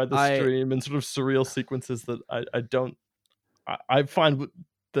talking by the stream and sort of surreal sequences that I find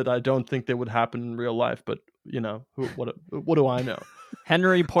that I don't think they would happen in real life, but you know, what do I know?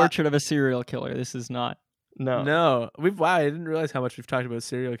 Henry, Portrait of a Serial Killer. This is not. No. Wow, I didn't realize how much we've talked about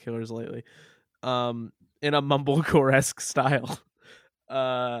serial killers lately. In a mumblecore-esque style.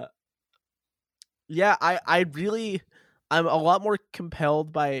 Yeah, I'm a lot more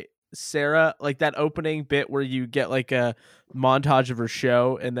compelled by Sarah, like that opening bit where you get like a montage of her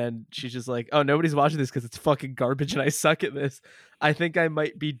show, and then she's just like, oh, nobody's watching this because it's fucking garbage and I suck at this. I think I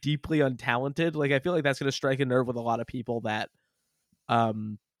might be deeply untalented. Like, I feel like that's going to strike a nerve with a lot of people that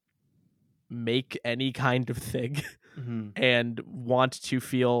make any kind of thing and want to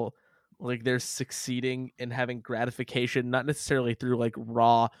feel like they're succeeding and having gratification, not necessarily through like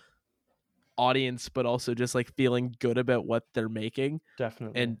raw audience, but also just like feeling good about what they're making.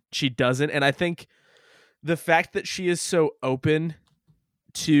 Definitely. And she doesn't. And I think the fact that she is so open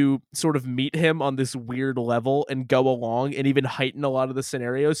to sort of meet him on this weird level and go along and even heighten a lot of the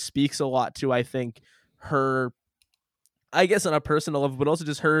scenarios speaks a lot to, I think, her, I guess on a personal level, but also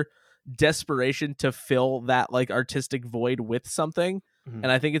just her desperation to fill that like artistic void with something. Mhm.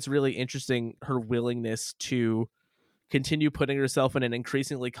 And I think it's really interesting her willingness to continue putting herself in an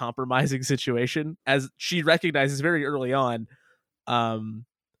increasingly compromising situation, as she recognizes very early on.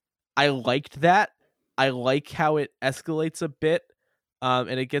 I liked that. I like how it escalates a bit.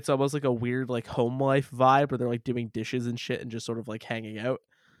 And it gets almost like a weird like home life vibe where they're like doing dishes and shit and just sort of like hanging out.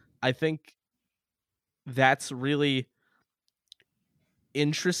 I think that's really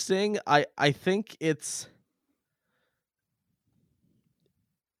interesting. I think it's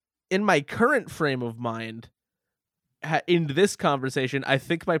in my current frame of mind in this conversation, I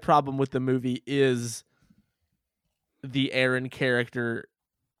think my problem with the movie is the Aaron character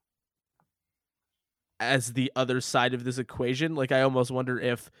as the other side of this equation. Like I almost wonder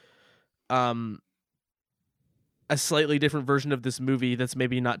if a slightly different version of this movie that's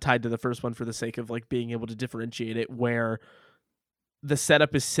maybe not tied to the first one for the sake of like being able to differentiate it, where the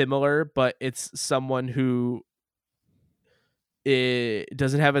setup is similar, but it's someone who it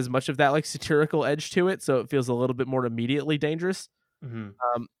doesn't have as much of that like satirical edge to it, so it feels a little bit more immediately dangerous.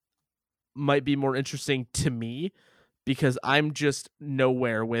 Might be more interesting to me because I'm just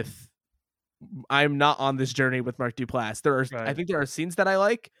nowhere with. I'm not on this journey with Mark Duplass. I think there are scenes that I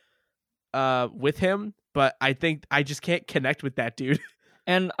like with him, but I think I just can't connect with that dude.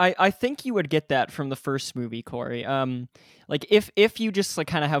 And I think you would get that from the first movie, Corey. Like if you just like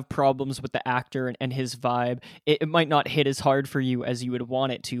kind of have problems with the actor and his vibe, it might not hit as hard for you as you would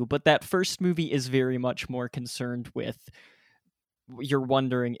want it to. But that first movie is very much more concerned with, you're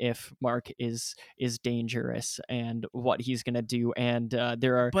wondering if Mark is dangerous and what he's gonna do, and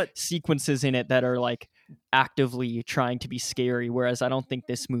there are sequences in it that are like actively trying to be scary, whereas I don't think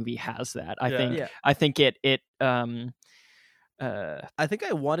this movie has that. I think it I think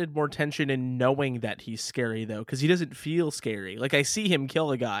I wanted more tension in knowing that he's scary though, because he doesn't feel scary. Like I see him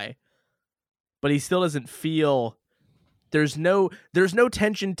kill a guy, but he still doesn't feel. There's no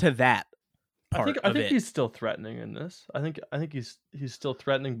tension to that. I think he's still threatening in this. I think he's still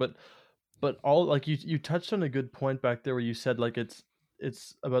threatening, but all like you touched on a good point back there where you said like it's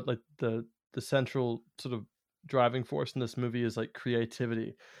about like the central sort of driving force in this movie is like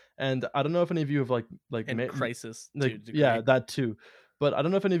creativity. And I don't know if any of you have like and crisis, like, yeah, that too. But I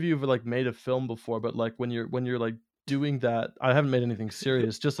don't know if any of you have like made a film before, but like when you're like doing that, I haven't made anything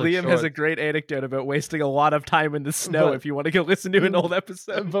serious. Just like Liam has a great anecdote about wasting a lot of time in the snow. If you want to go listen to an old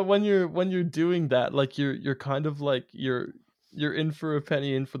episode, but when you're doing that, like you're kind of like you're in for a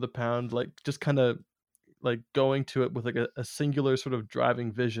penny, in for the pound, like just kind of like going to it with like a singular sort of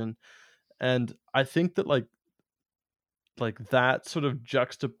driving vision. And I think that like that sort of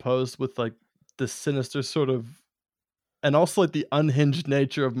juxtaposed with like the sinister sort of, and also like the unhinged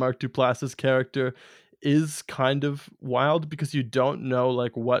nature of Mark Duplass's character is kind of wild, because you don't know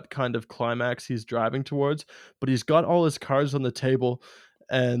like what kind of climax he's driving towards, but he's got all his cards on the table.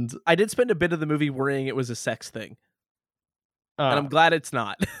 And I did spend a bit of the movie worrying it was a sex thing, and I'm glad it's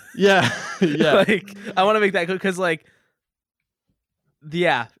not. Yeah. Like I want to make that clear, because like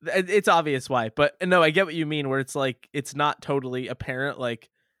yeah, it's obvious why, but no, I get what you mean, where it's like it's not totally apparent. Like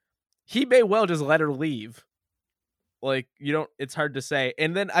he may well just let her leave. Like you don't. It's hard to say.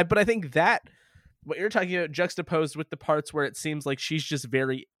 And then but I think that what you're talking about juxtaposed with the parts where it seems like she's just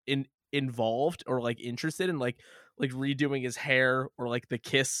very involved or like interested in like redoing his hair or like the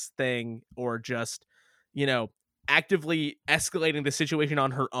kiss thing, or just, you know, actively escalating the situation on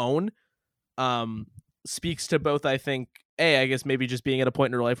her own, speaks to both, I think, I guess maybe just being at a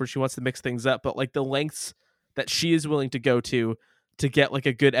point in her life where she wants to mix things up, but like the lengths that she is willing to go to get like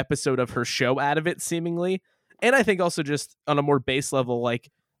a good episode of her show out of it, seemingly. And I think also just on a more base level,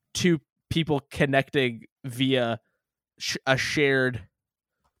 like two people connecting via a shared,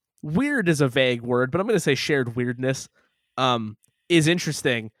 weird is a vague word, but I'm going to say shared weirdness, is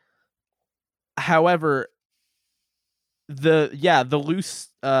interesting. However, the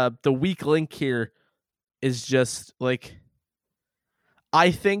weak link here is just like,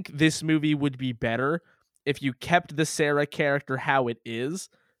 I think this movie would be better if you kept the Sarah character how it is,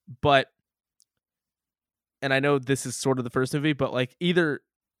 but, and I know this is sort of the first movie, but like either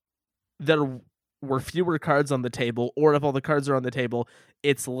there were fewer cards on the table, or if all the cards are on the table,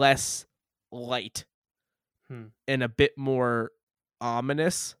 it's less light and a bit more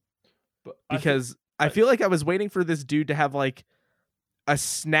ominous. But because I feel like I was waiting for this dude to have like a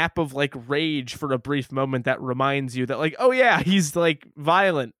snap of like rage for a brief moment that reminds you that like, oh yeah, he's like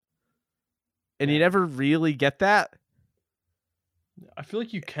violent, and you never really get that. I feel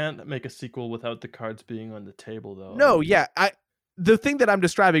like you can't make a sequel without the cards being on the table, though. No, yeah, the thing that I'm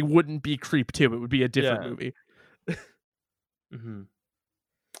describing wouldn't be Creep 2. It would be a different movie.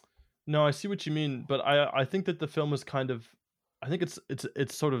 No, I see what you mean, but I think that the film is kind of, I think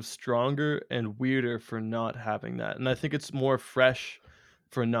it's sort of stronger and weirder for not having that, and I think it's more fresh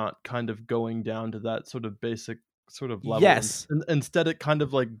for not kind of going down to that sort of basic sort of level. Yes. Instead, it kind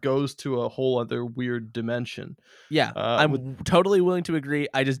of like goes to a whole other weird dimension. Yeah, With I'm totally willing to agree.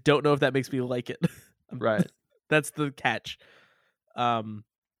 I just don't know if that makes me like it. right. That's the catch. How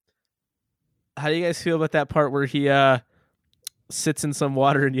do you guys feel about that part where he sits in some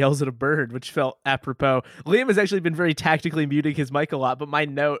water and yells at a bird, which felt apropos? Liam has actually been very tactically muting his mic a lot, but my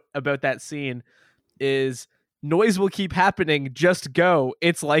note about that scene is noise will keep happening, just go.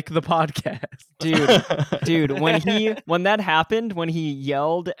 It's like the podcast. Dude, when that happened, when he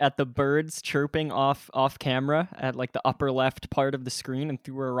yelled at the birds chirping off camera at like the upper left part of the screen and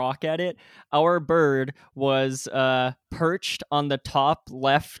threw a rock at it, our bird was perched on the top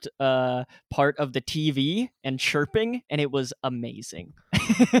left part of the TV and chirping, and it was amazing.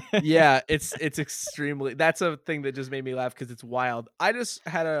 Yeah, it's extremely, that's a thing that just made me laugh because it's wild. I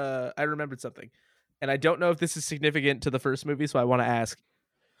remembered something, and I don't know if this is significant to the first movie, so I want to ask.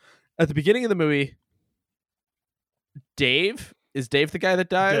 At the beginning of the movie, Dave the guy that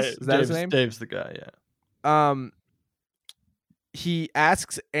dies? Is that his name? Dave's the guy, yeah. He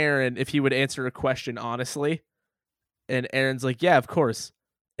asks Aaron if he would answer a question honestly, and Aaron's like, yeah, of course.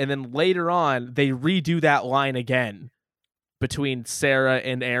 And then later on, they redo that line again between Sarah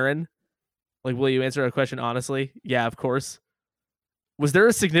and Aaron. Like, will you answer a question honestly? Yeah, of course. Was there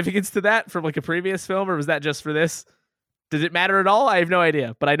a significance to that from like a previous film, or was that just for this? Did it matter at all? I have no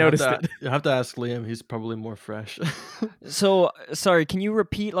idea, but I noticed it. You have to ask Liam. He's probably more fresh. So, sorry, can you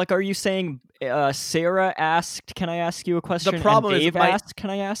repeat? Like, are you saying Sarah asked, can I ask you a question? The problem and Dave is asked, can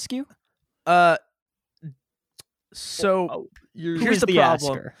I ask you? So here's the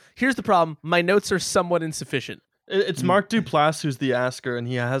problem. Asker? Here's the problem. My notes are somewhat insufficient. It's Mark Duplass who's the asker, and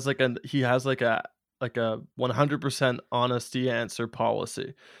he has like a 100% honesty answer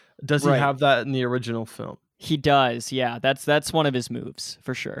policy. Does he have that in the original film? He does, yeah. That's one of his moves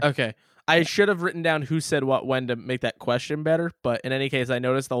for sure. Okay, I should have written down who said what when to make that question better. But in any case, I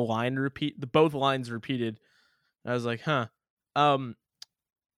noticed both lines repeated. I was like, huh. I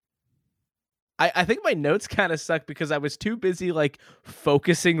think my notes kind of suck because I was too busy like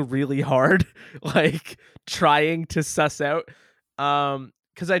focusing really hard, like trying to suss out.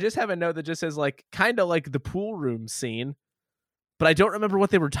 Because I just have a note that just says like kind of like the pool room scene, but I don't remember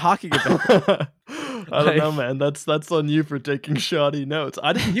what they were talking about. I don't know, man. That's on you for taking shoddy notes.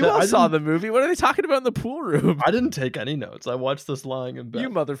 You all saw the movie. What are they talking about in the pool room? I didn't take any notes. I watched this lying in bed. You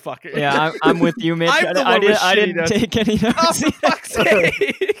motherfucker. Yeah, I'm with you, Mitch. I didn't take any notes. Oh, for fuck's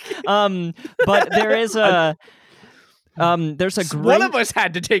sake. But there is there's a great... One of us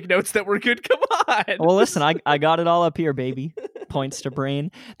had to take notes that were good. Come on. Well, listen, I got it all up here, baby. Points to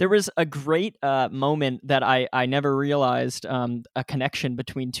brain. There was a great moment that I never realized a connection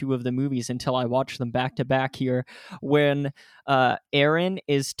between two of the movies until I watched them back to back here, when Aaron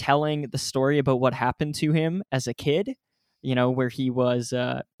is telling the story about what happened to him as a kid, you know, where he was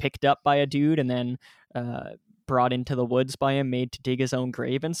picked up by a dude and then brought into the woods by him, made to dig his own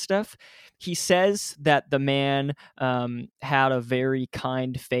grave and stuff. He says that the man had a very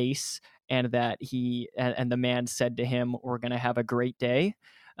kind face, and that and the man said to him, "We're going to have a great day."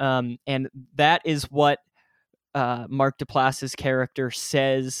 And that is what Mark Duplass's character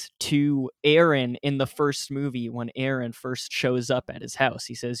says to Aaron in the first movie when Aaron first shows up at his house.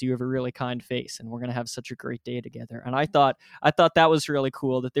 He says, "You have a really kind face, and we're going to have such a great day together." And I thought that was really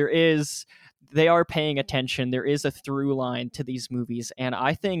cool, that they are paying attention. There is a through line to these movies, and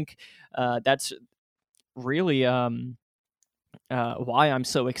I think that's really why I'm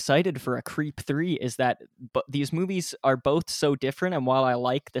so excited for a Creep 3, is that these movies are both so different, and while I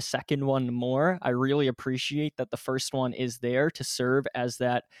like the second one more, I really appreciate that the first one is there to serve as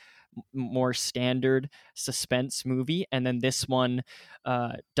that more standard suspense movie, and then this one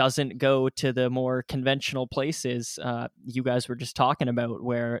doesn't go to the more conventional places you guys were just talking about,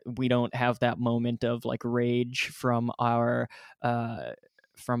 where we don't have that moment of like rage from our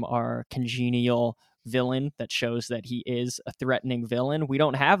congenial villain that shows that he is a threatening villain. We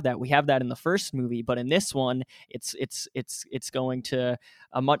don't have that. We have that in the first movie, but in this one, it's going to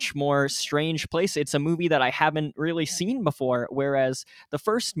a much more strange place. It's a movie that I haven't really seen before, whereas the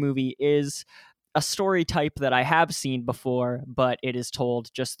first movie is a story type that I have seen before, but it is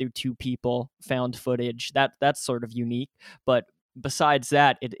told just through two people, found footage. That's sort of unique, but besides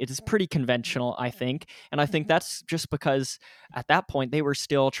that, it is pretty conventional, I think. And I think that's just because at that point they were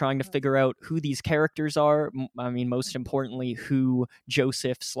still trying to figure out who these characters are. I mean, most importantly, who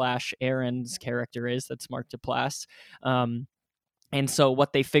Joseph / Aaron's character is. That's Mark Duplass. And so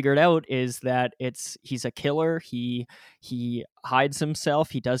what they figured out is that he's a killer. He hides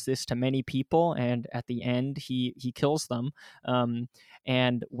himself. He does this to many people, and at the end, he kills them.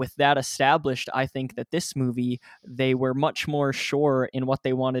 And with that established, I think that this movie, they were much more sure in what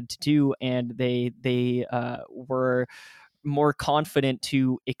they wanted to do, and they were more confident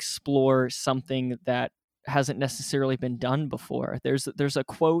to explore something that hasn't necessarily been done before. There's a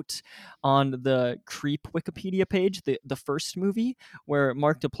quote on the Creep Wikipedia page, the first movie, where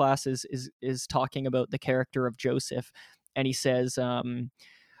Mark Duplass is talking about the character of Joseph, and he says,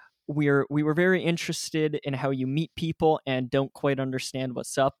 we were very interested in how you meet people and don't quite understand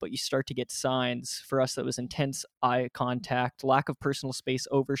what's up, but you start to get signs. For us, that was intense eye contact, lack of personal space,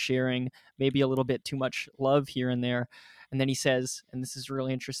 oversharing, maybe a little bit too much love here and there. And then he says, and this is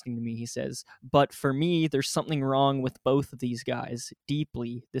really interesting to me, he says, but for me, there's something wrong with both of these guys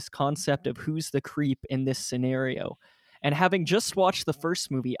deeply, this concept of who's the creep in this scenario. And having just watched the first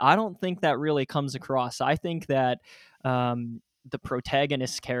movie, I don't think that really comes across. I think that the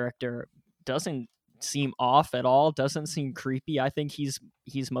protagonist character doesn't seem off at all, doesn't seem creepy. I think he's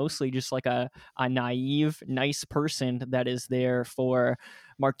mostly just like a naive, nice person that is there for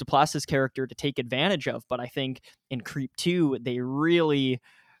Mark Duplass's character to take advantage of. But I think in Creep 2, they really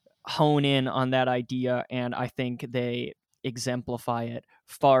hone in on that idea, and I think they exemplify it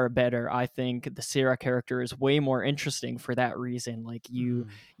far better. I think the Sarah character is way more interesting for that reason. Like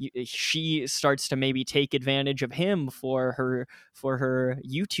she starts to maybe take advantage of him for her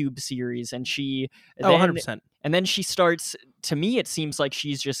YouTube series, and she 100%. And then she starts, to me it seems like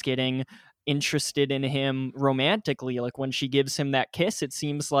she's just getting interested in him romantically. Like when she gives him that kiss, it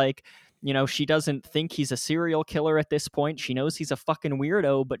seems like, you know, she doesn't think he's a serial killer at this point. She knows he's a fucking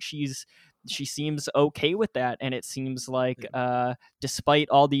weirdo, but she seems okay with that. And it seems like despite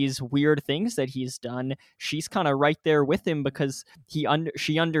all these weird things that he's done, she's kind of right there with him because she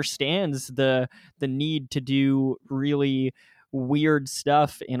understands the need to do really weird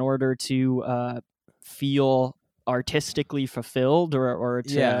stuff in order to feel artistically fulfilled or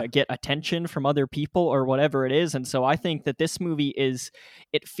to get attention from other people or whatever it is. And so I think that this movie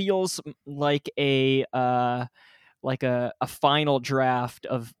it feels like a final draft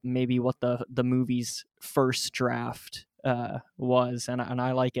of maybe what the movie's first draft was, and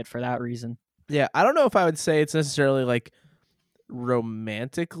I like it for that reason. Yeah, I don't know if I would say it's necessarily like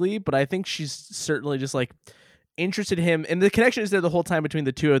romantically, but I think she's certainly just like interested in him, and the connection is there the whole time between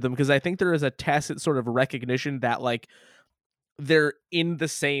the two of them, because I think there is a tacit sort of recognition that like they're in the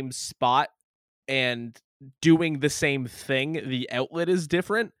same spot and doing the same thing. The outlet is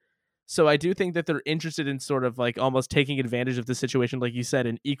different. So I do think that they're interested in sort of like almost taking advantage of the situation, like you said,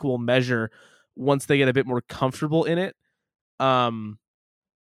 in equal measure once they get a bit more comfortable in it.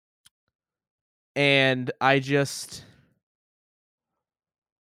 And I just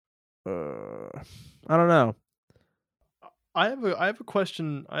I don't know. I have a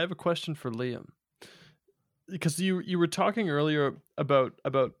question for Liam, because you were talking earlier about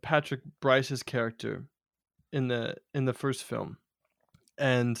Patrick Brice's character in the first film,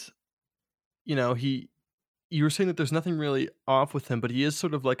 and you know, you were saying that there's nothing really off with him, but he is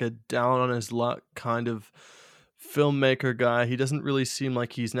sort of like a down on his luck kind of filmmaker guy. He doesn't really seem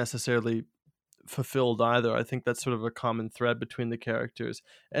like he's necessarily fulfilled either. I think that's sort of a common thread between the characters.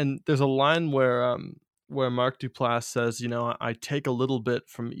 And there's a line where Mark Duplass says, you know, I take a little bit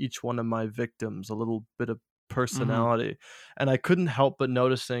from each one of my victims, a little bit of personality. And I couldn't help but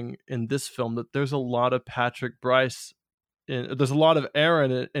noticing in this film that there's a lot of Patrick Brice. There's a lot of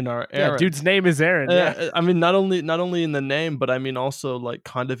Aaron in our Aaron. Yeah, dude's name is Aaron. Yeah. I mean, not only in the name, but I mean also like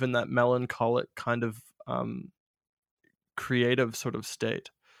kind of in that melancholic kind of creative sort of state.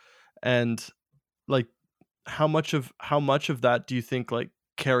 And like how much of that do you think like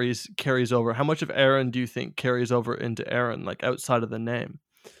carries over? How much of Aaron do you think carries over into Aaron, like outside of the name?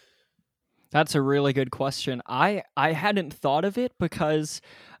 That's a really good question. I hadn't thought of it because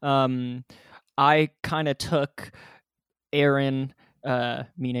I kind of took Aaron,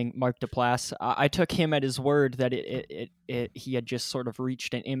 meaning Mark Duplass, I took him at his word that he had just sort of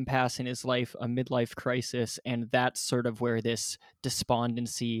reached an impasse in his life, a midlife crisis, and that's sort of where this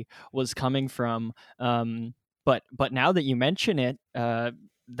despondency was coming from. But now that you mention it,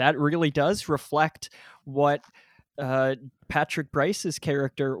 that really does reflect what Patrick Brice's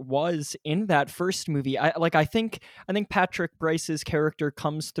character was in that first movie. I think Patrick Brice's character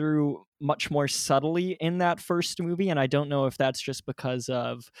comes through much more subtly in that first movie, and I don't know if that's just because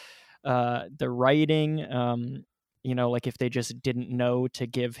of the writing. You know, like if they just didn't know to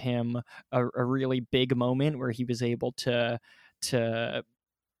give him a really big moment where he was able to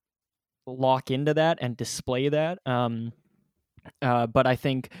lock into that and display that. But I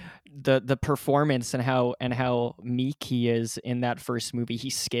think the performance and how meek he is in that first movie, he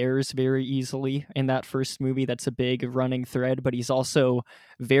scares very easily in that first movie. That's a big running thread, but he's also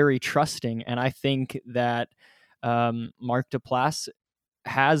very trusting. And I think that Mark Duplass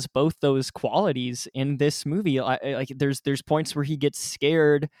has both those qualities in this movie. Like there's points where he gets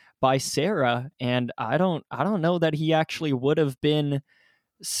scared by Sarah, and I don't know that he actually would have been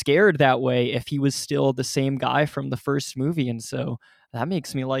scared that way if he was still the same guy from the first movie. And so that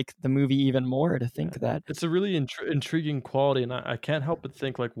makes me like the movie even more, to think that It's a really intriguing quality, and I can't help but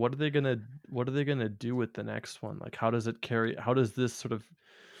think, like, what are they gonna do with the next one? Like, how does this sort of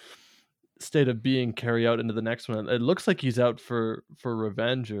state of being carry out into the next one? It looks like he's out for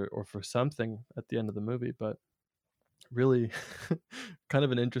revenge or for something at the end of the movie, but really kind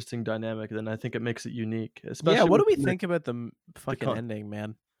of an interesting dynamic. Then I think it makes it unique, especially. Yeah, what do with we think about the fucking con- ending,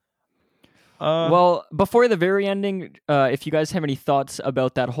 man? well, before the very ending, if you guys have any thoughts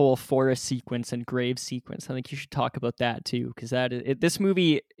about that whole forest sequence and grave sequence, I think you should talk about that too, because this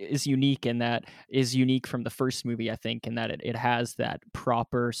movie is unique, and that is unique from the first movie, I think, in that it has that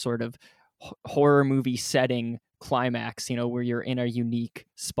proper sort of horror movie setting climax, where you're in a unique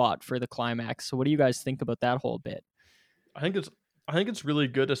spot for the climax. So what do you guys think about that whole bit? I think it's really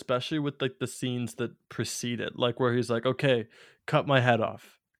good, especially with like the scenes that precede it, like where he's like, "Okay, cut my head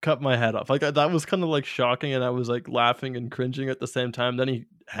off." Like that was kind of like shocking, and I was like laughing and cringing at the same time. Then he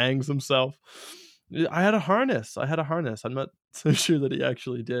hangs himself. I had a harness. I'm not so sure that he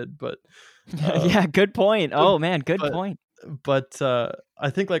actually did, but yeah, good point. Oh man, good point. But I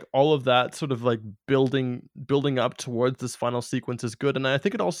think like all of that sort of like building up towards this final sequence is good, and I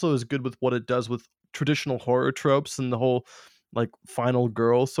think it also is good with what it does with traditional horror tropes and the whole like final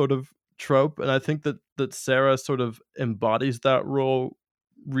girl sort of trope. And I think that Sarah sort of embodies that role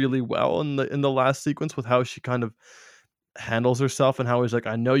really well in the last sequence, with how she kind of handles herself, and how he's like,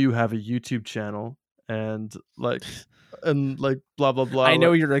 "I know you have a YouTube channel," and like blah blah blah. I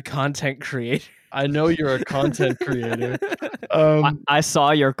know you're a content creator. I know you're a content creator. I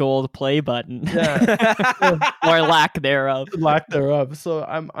saw your gold play button. Yeah. Or lack thereof.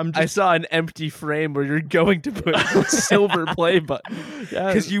 So I saw an empty frame where you're going to put a silver play button,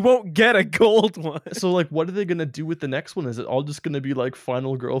 because you won't get a gold one. So like, what are they gonna do with the next one? Is it all just gonna be like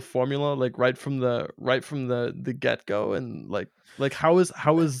final girl formula, like right from the get go? And like how is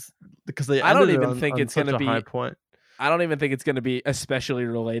because they I don't ended it even think on it's such gonna a be high point. I don't even think it's going to be especially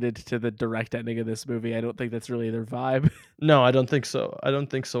related to the direct ending of this movie. I don't think that's really their vibe. No, I don't think so.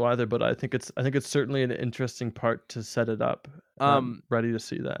 Either. But I think it's certainly an interesting part to set it up. I'm ready to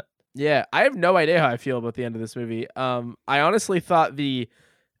see that. Yeah, I have no idea how I feel about the end of this movie. I honestly thought the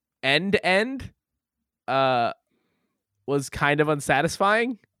end was kind of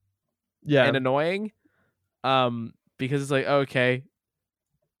unsatisfying. Yeah, and annoying. Because it's like, okay.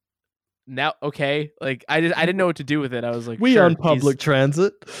 Now, okay, like I didn't know what to do with it. I was like, we sure, on public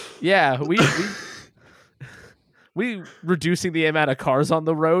transit. Yeah, we reducing the amount of cars on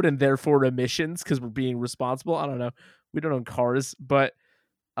the road and therefore emissions because we're being responsible. I don't know. We don't own cars, but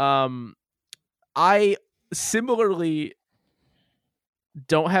I similarly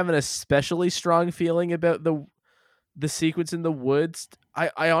don't have an especially strong feeling about the sequence in the woods.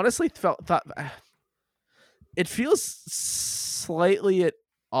 I honestly thought it feels slightly at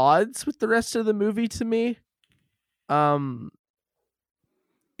odds with the rest of the movie to me. In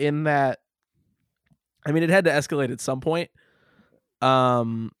that, I mean, it had to escalate at some point.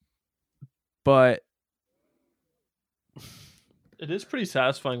 But it is pretty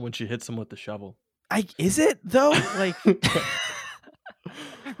satisfying when she hits him with the shovel. Is it though? Like,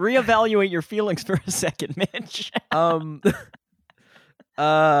 reevaluate your feelings for a second, Mitch. I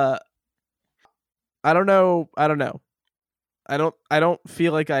don't know. I don't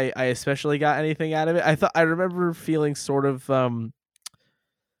feel like I especially got anything out of it. I remember feeling sort of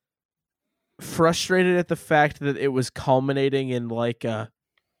frustrated at the fact that it was culminating in like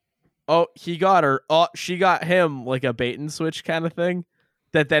oh, he got her, oh, she got him, like a bait and switch kind of thing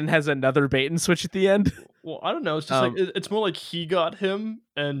that then has another bait and switch at the end. Well, I don't know. It's just like it's more like he got him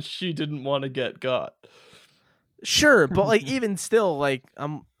and she didn't want to get got. Sure, but like even still, like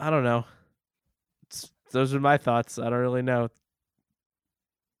I don't know. Those are my thoughts. I don't really know.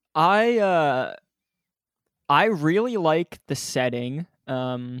 I really like the setting.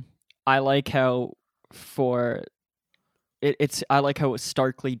 I like how I like how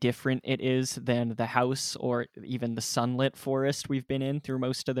starkly different it is than the house or even the sunlit forest we've been in through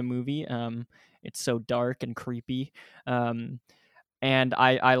most of the movie. It's so dark and creepy. And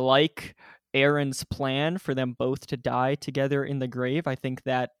I like Aaron's plan for them both to die together in the grave. I think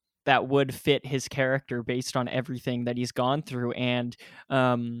that that would fit his character based on everything that he's gone through. And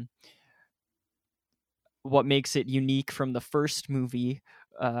what makes it unique from the first movie,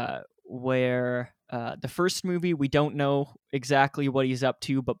 where the first movie, we don't know exactly what he's up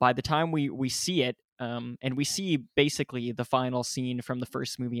to, but by the time we see it, and we see basically the final scene from the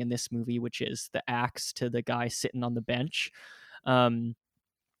first movie in this movie, which is the axe to the guy sitting on the bench.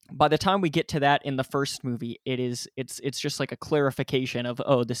 By the time we get to that in the first movie, it's just like a clarification of,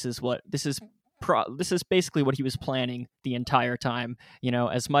 oh, this is basically what he was planning the entire time.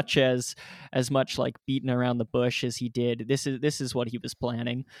 As much like beating around the bush as he did, this is what he was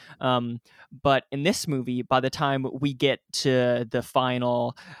planning. But in this movie, by the time we get to the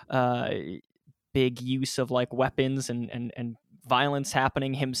final big use of like weapons and violence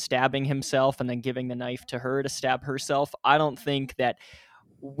happening, him stabbing himself and then giving the knife to her to stab herself, I don't think that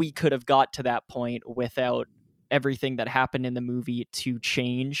we could have got to that point without everything that happened in the movie to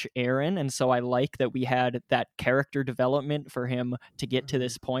change Aaron. And so I like that we had that character development for him to get to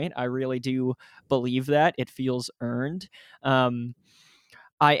this point. I really do believe that it feels earned.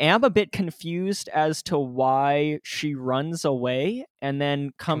 I am a bit confused as to why she runs away and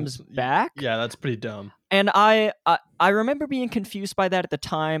then comes back. Yeah, that's pretty dumb. And I remember being confused by that at the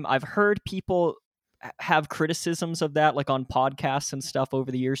time. I've heard people have criticisms of that, like on podcasts and stuff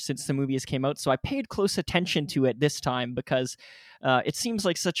over the years since the movie has came out. So I paid close attention to it this time because it seems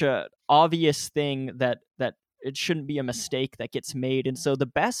like such a obvious thing that it shouldn't be a mistake that gets made. And so the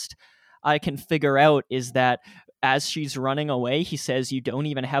best I can figure out is that as she's running away, he says, "You don't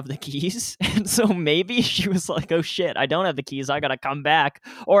even have the keys." And so maybe she was like, "Oh shit, I don't have the keys. I gotta come back,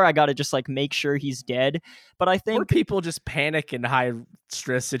 or I gotta just like make sure he's dead." But I think people just panic in high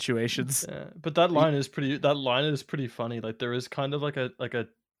stress situations. Yeah, but that line is pretty funny. Like there is kind of like a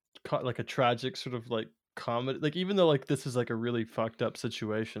tragic sort of like comedy. Like even though like this is like a really fucked up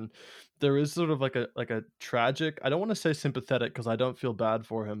situation, there is sort of like a tragic. I don't want to say sympathetic because I don't feel bad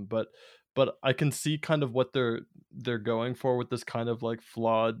for him, but I can see kind of what they're going for with this kind of like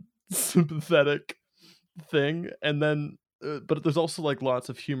flawed sympathetic thing, and then but there's also like lots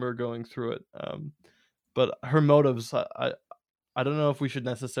of humor going through it. But her motives, I don't know if we should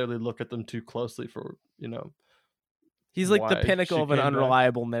necessarily look at them too closely for He's like the pinnacle of an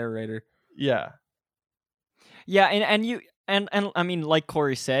unreliable narrator. Yeah, and I mean, like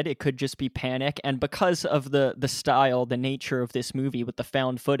Corey said, it could just be panic. And because of the style, the nature of this movie with the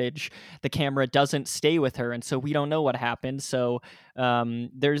found footage, the camera doesn't stay with her, and so we don't know what happened. So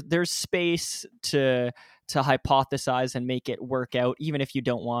there's space to hypothesize and make it work out, even if you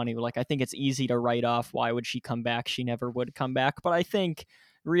don't want to. Like, I think it's easy to write off, why would she come back? She never would come back. But I think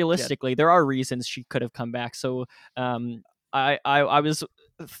realistically, there are reasons she could have come back. So I was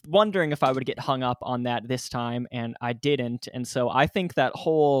wondering if I would get hung up on that this time, and I didn't. And so I think that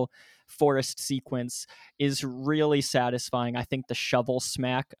whole forest sequence is really satisfying. I think the shovel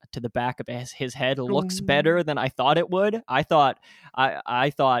smack to the back of his head looks better than I thought it would. I thought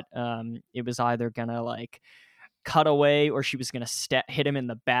it was either gonna like cut away or she was gonna hit him in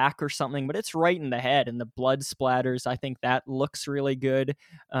the back or something, but it's right in the head and the blood splatters. I think that looks really good.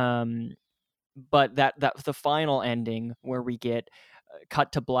 But that the final ending where we get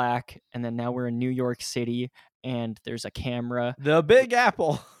cut to black, and then now we're in New York City, and there's a camera, the Big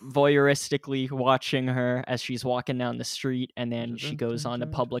Apple, voyeuristically watching her as she's walking down the street, and then she goes on to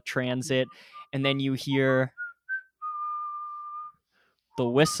public transit, and then you hear the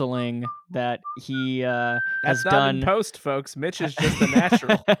whistling that he has done in post, folks. Mitch is just a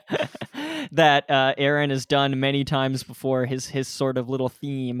natural. That Aaron has done many times before, his sort of little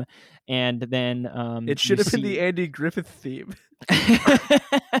theme. And then it should have been the Andy Griffith theme.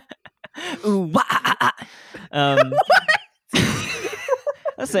 Ooh,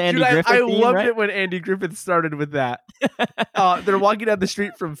 that's the Andy Griffith I theme, loved right? it when Andy Griffith started with that. They're walking down the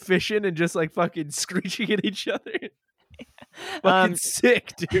street from fishing and just like fucking screeching at each other. Fucking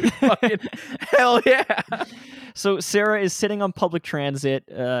sick, dude. Fucking hell yeah. So Sarah is sitting on public transit.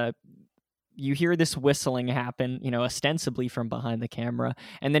 You hear this whistling happen, ostensibly from behind the camera,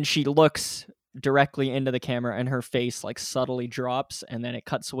 and then she looks directly into the camera and her face like subtly drops, and then it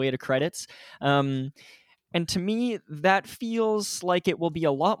cuts away to credits. And to me, that feels like it will be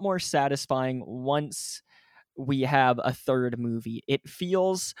a lot more satisfying once we have a third movie. It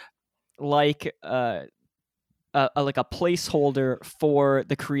feels like like a placeholder for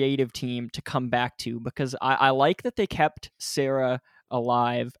the creative team to come back to, because I like that they kept Sarah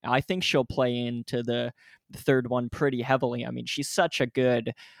alive. I think she'll play into the third one pretty heavily. I mean, she's such a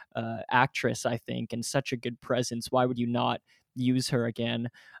good actress, I think, and such a good presence. Why would you not use her again?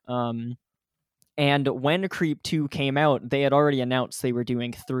 And when Creep 2 came out, they had already announced they were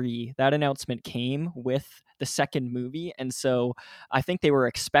doing 3. That announcement came with the second movie, and so I think they were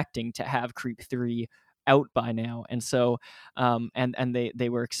expecting to have Creep 3 out by now, and so and they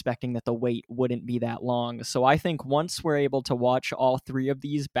were expecting that the wait wouldn't be that long. So I think once we're able to watch all 3 of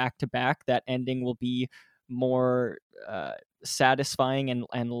these back to back, that ending will be more satisfying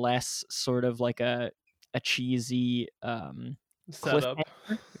and less sort of like a cheesy Setup.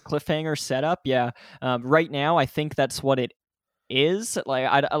 cliffhanger setup. Yeah. Right now, I think that's what it is. Like,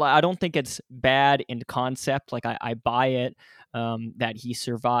 I don't think it's bad in concept. Like, I buy it, that he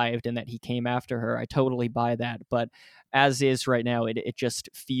survived and that he came after her. I totally buy that. But as is right now, it just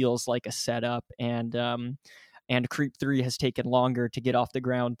feels like a setup. And Creep 3 has taken longer to get off the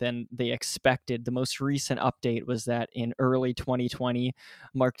ground than they expected. The most recent update was that in early 2020,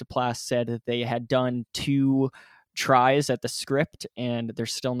 Mark Duplass said that they had done 2 tries at the script and they're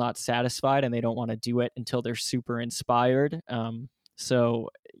still not satisfied, and they don't want to do it until they're super inspired. So,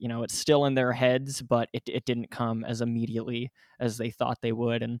 it's still in their heads, but it didn't come as immediately as they thought they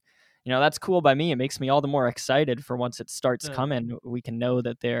would. And, that's cool by me. It makes me all the more excited for once it starts coming. We can know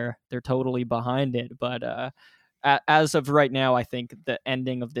that they're totally behind it. But as of right now, I think the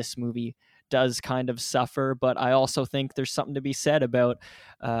ending of this movie does kind of suffer, but I also think there's something to be said about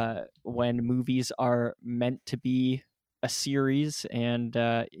when movies are meant to be a series, and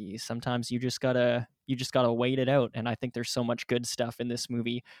sometimes you just gotta wait it out. And I think there's so much good stuff in this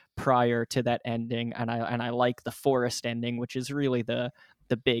movie prior to that ending, and I like the forest ending, which is really the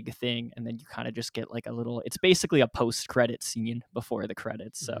big thing. And then you kind of just get like it's basically a post-credit scene before the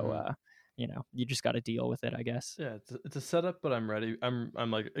credits. So you just got to deal with it, I guess. Yeah, it's a setup, but I'm ready.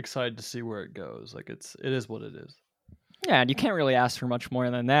 I'm like excited to see where it goes. Like it is what it is. Yeah, and you can't really ask for much more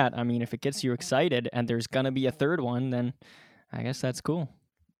than that. I mean, if it gets you excited and there's gonna be a third one, then I guess that's cool.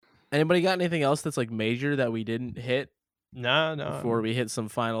 Anybody got anything else that's like major that we didn't hit? No. Before we hit some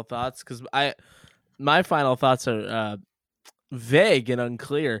final thoughts, because my final thoughts are vague and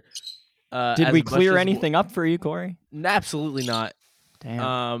unclear. Did we clear anything up for you, Corey? Absolutely not.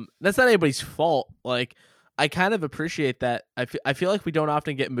 Damn. That's not anybody's fault. Like, I kind of appreciate that. I feel like we don't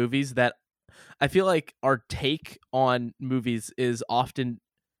often get movies that I feel like our take on movies is often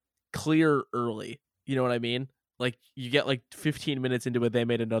clear early. You know what I mean? Like, you get like 15 minutes into it, they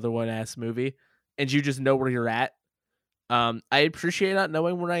made another one ass movie, and you just know where you're at. I appreciate not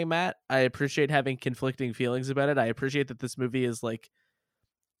knowing where I'm at. I appreciate having conflicting feelings about it. I appreciate that this movie is like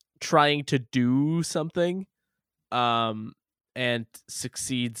trying to do something. And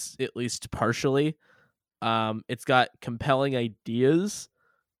succeeds at least partially. It's got compelling ideas,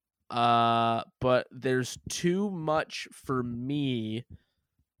 but there's too much for me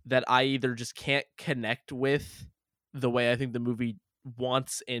that I either just can't connect with the way I think the movie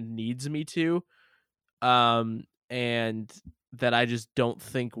wants and needs me to, and that I just don't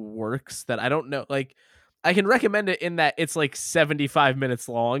think works. That I don't know. Like, I can recommend it in that it's like 75 minutes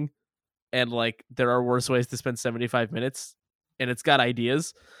long, and like there are worse ways to spend 75 minutes. And it's got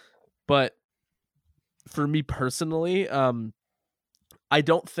ideas, but for me personally, I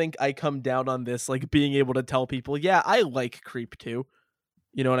don't think I come down on this like being able to tell people, yeah, I like Creep 2.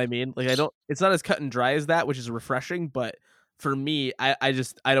 You know what I mean? Like, it's not as cut and dry as that, which is refreshing, but for me, I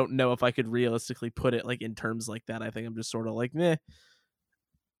don't know if I could realistically put it like in terms like that. I think I'm just sort of like, meh,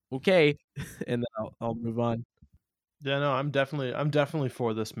 okay, and then I'll move on. Yeah, no, I'm definitely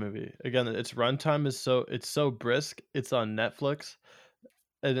for this movie. Again, its runtime is so brisk. It's on Netflix,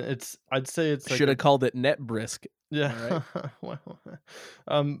 and I'd say it's like should have called it Net Brisk. Yeah, well,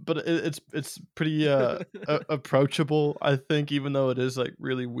 but it's pretty approachable. I think, even though it is like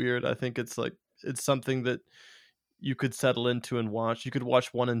really weird, I think it's something that you could settle into and watch. You could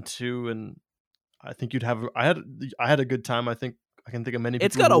watch 1 and 2, and I think I had a good time. I think I can think of many people.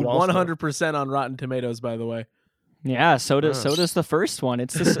 It's got a 100% on Rotten Tomatoes, by the way. Yeah, so does the first one.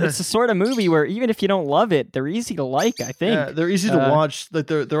 It's the sort of movie where even if you don't love it, they're easy to like. I think. Yeah, they're easy to watch. Like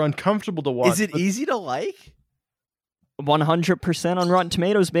they're uncomfortable to watch. Is it easy to like? 100% on Rotten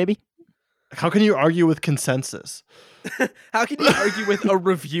Tomatoes, baby. How can you argue with consensus? How can you argue with a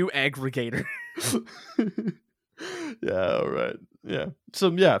review aggregator? Yeah, all right. Yeah.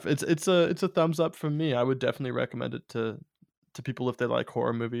 So yeah, it's a thumbs up from me. I would definitely recommend it to people if they like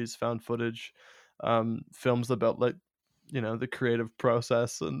horror movies, found footage, films about like, the creative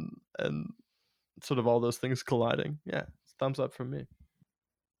process and sort of all those things colliding. Yeah, it's thumbs up from me.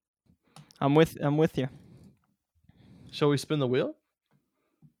 I'm with you. Shall we spin the wheel?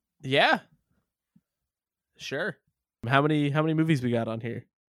 Yeah. Sure. How many movies we got on here?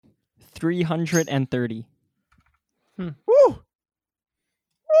 330. Woo!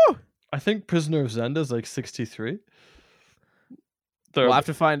 Woo! I think Prisoner of Zenda is like 63. We'll have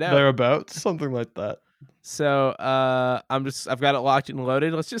to find out. Thereabouts, something like that. So I've got it locked and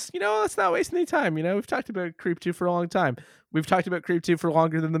loaded. Let's not waste any time. We've talked about Creep 2 for a long time. We've talked about Creep 2 for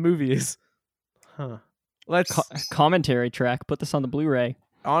longer than the movie is. Huh. Let's commentary track. Put this on the Blu-ray.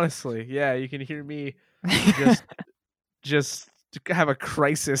 Honestly, yeah, you can hear me just have a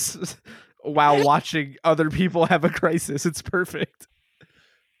crisis while watching other people have a crisis. It's perfect.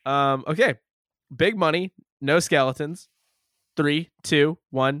 Okay. Big money, no skeletons. 3, 2,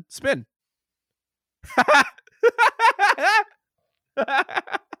 1, spin.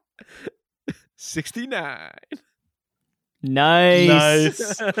 69. Nice.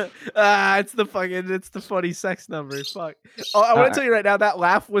 It's the funny sex number. Fuck. Oh, I want to tell you right now, that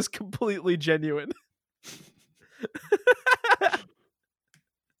laugh was completely genuine.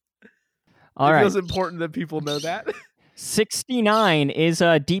 All right. It feels important that people know that. 69 is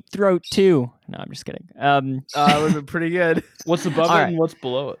Deep Throat 2. No, I'm just kidding. It would have been pretty good. What's above it and what's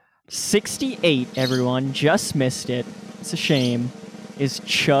below it? 68, everyone. Just missed it. It's a shame. Is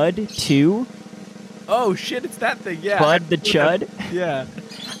Chud 2? Oh shit, it's that thing, yeah. Bud the Chud? Yeah.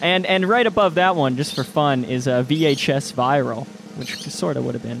 And right above that one, just for fun, is VHS Viral, which sort of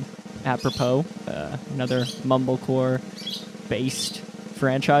would have been apropos. Another mumblecore-based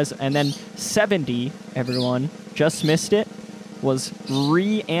franchise. And then 70, everyone, just missed it, was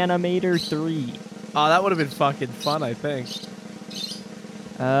Reanimator 3. Oh, that would have been fucking fun, I think.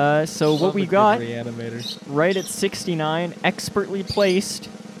 So what we got Reanimator. right at 69, expertly placed,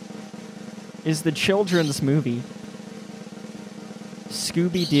 is the children's movie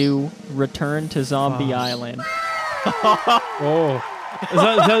Scooby-Doo Return to Zombie Island. Oh,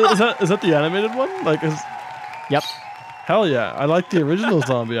 is that the animated one? Yep. Hell yeah! I like the original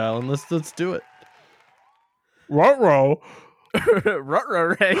Zombie Island. Let's do it. Ruh-roh.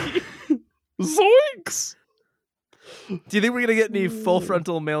 Ruh-roh, Ray. Zoinks! Do you think we're gonna get any full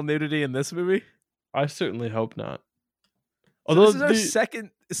frontal male nudity in this movie? I certainly hope not. Although this is our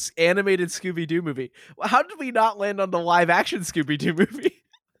second animated Scooby-Doo movie. How did we not land on the live-action Scooby-Doo movie?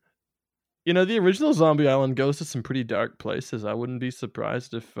 The original Zombie Island goes to some pretty dark places. I wouldn't be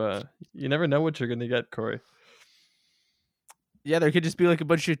surprised if you never know what you're gonna get, Corey. Yeah, there could just be like a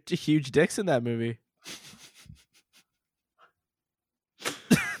bunch of huge dicks in that movie.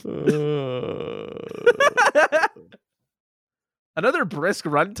 Another brisk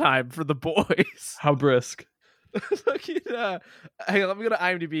runtime for the boys. How brisk? Hang on, let me go to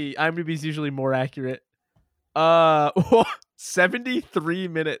IMDb. IMDb's usually more accurate. 73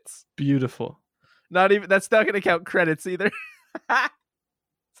 minutes. Beautiful. That's not gonna count credits either.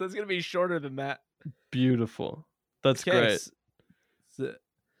 So it's gonna be shorter than that. Beautiful. That's great. So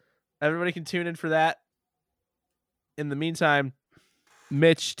everybody can tune in for that. In the meantime,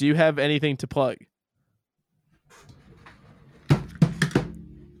 Mitch, do you have anything to plug?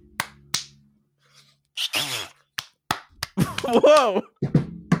 Whoa!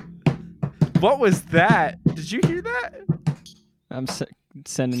 What was that? Did you hear that? I'm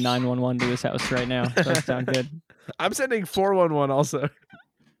sending 911 to his house right now. Does sound good. I'm sending 411 also.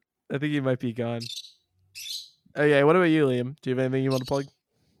 I think he might be gone. Okay, what about you, Liam? Do you have anything you want to plug?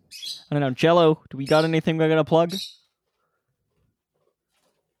 I don't know. Jello, do we got anything we're going to plug?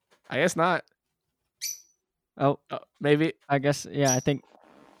 I guess not. Oh, maybe. I guess, yeah, I think.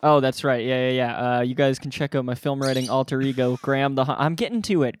 Oh, that's right. Yeah. You guys can check out my film writing alter ego, Graham the... I'm getting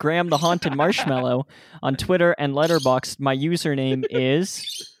to it. Graham the Haunted Marshmallow on Twitter and Letterboxd. My username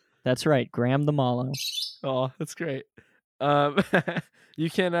is... That's right, Graham the Mallow. Oh, that's great. You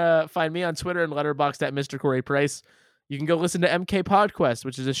can find me on Twitter and Letterboxd at Mr. Corey Price. You can go listen to MK Podquest,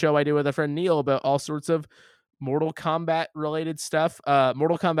 which is a show I do with a friend Neil about all sorts of Mortal Kombat related stuff.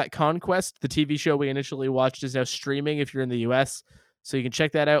 Mortal Kombat Conquest, the TV show we initially watched, is now streaming if you're in the US. So you can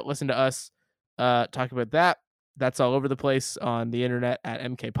check that out. Listen to us talk about that. That's all over the place on the internet at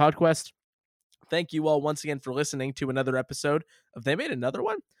MK Podquest. Thank you all once again for listening to another episode of They Made Another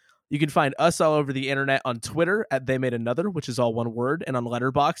One. You can find us all over the internet on Twitter at They Made Another, which is all one word, and on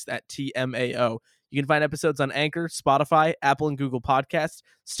Letterboxd at TMAO. You can find episodes on Anchor, Spotify, Apple and Google Podcasts,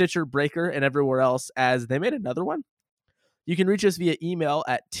 Stitcher, Breaker, and everywhere else as They Made Another One. You can reach us via email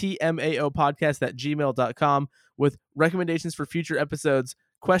at tmaopodcast@gmail.com with recommendations for future episodes,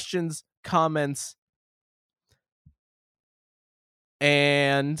 questions, comments,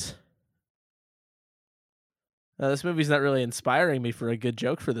 and this movie's not really inspiring me for a good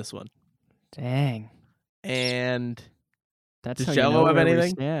joke for this one. Dang. And that's does how Jello you know have where we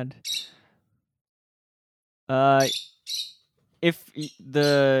anything? stand. If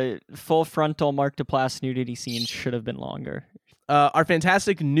the full frontal Mark Duplass nudity scene should have been longer. Our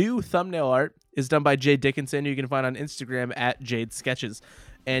fantastic new thumbnail art is done by Jade Dickinson, who you can find on Instagram at Jade Sketches.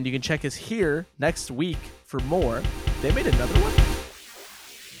 And you can check us here next week for more. They made another one?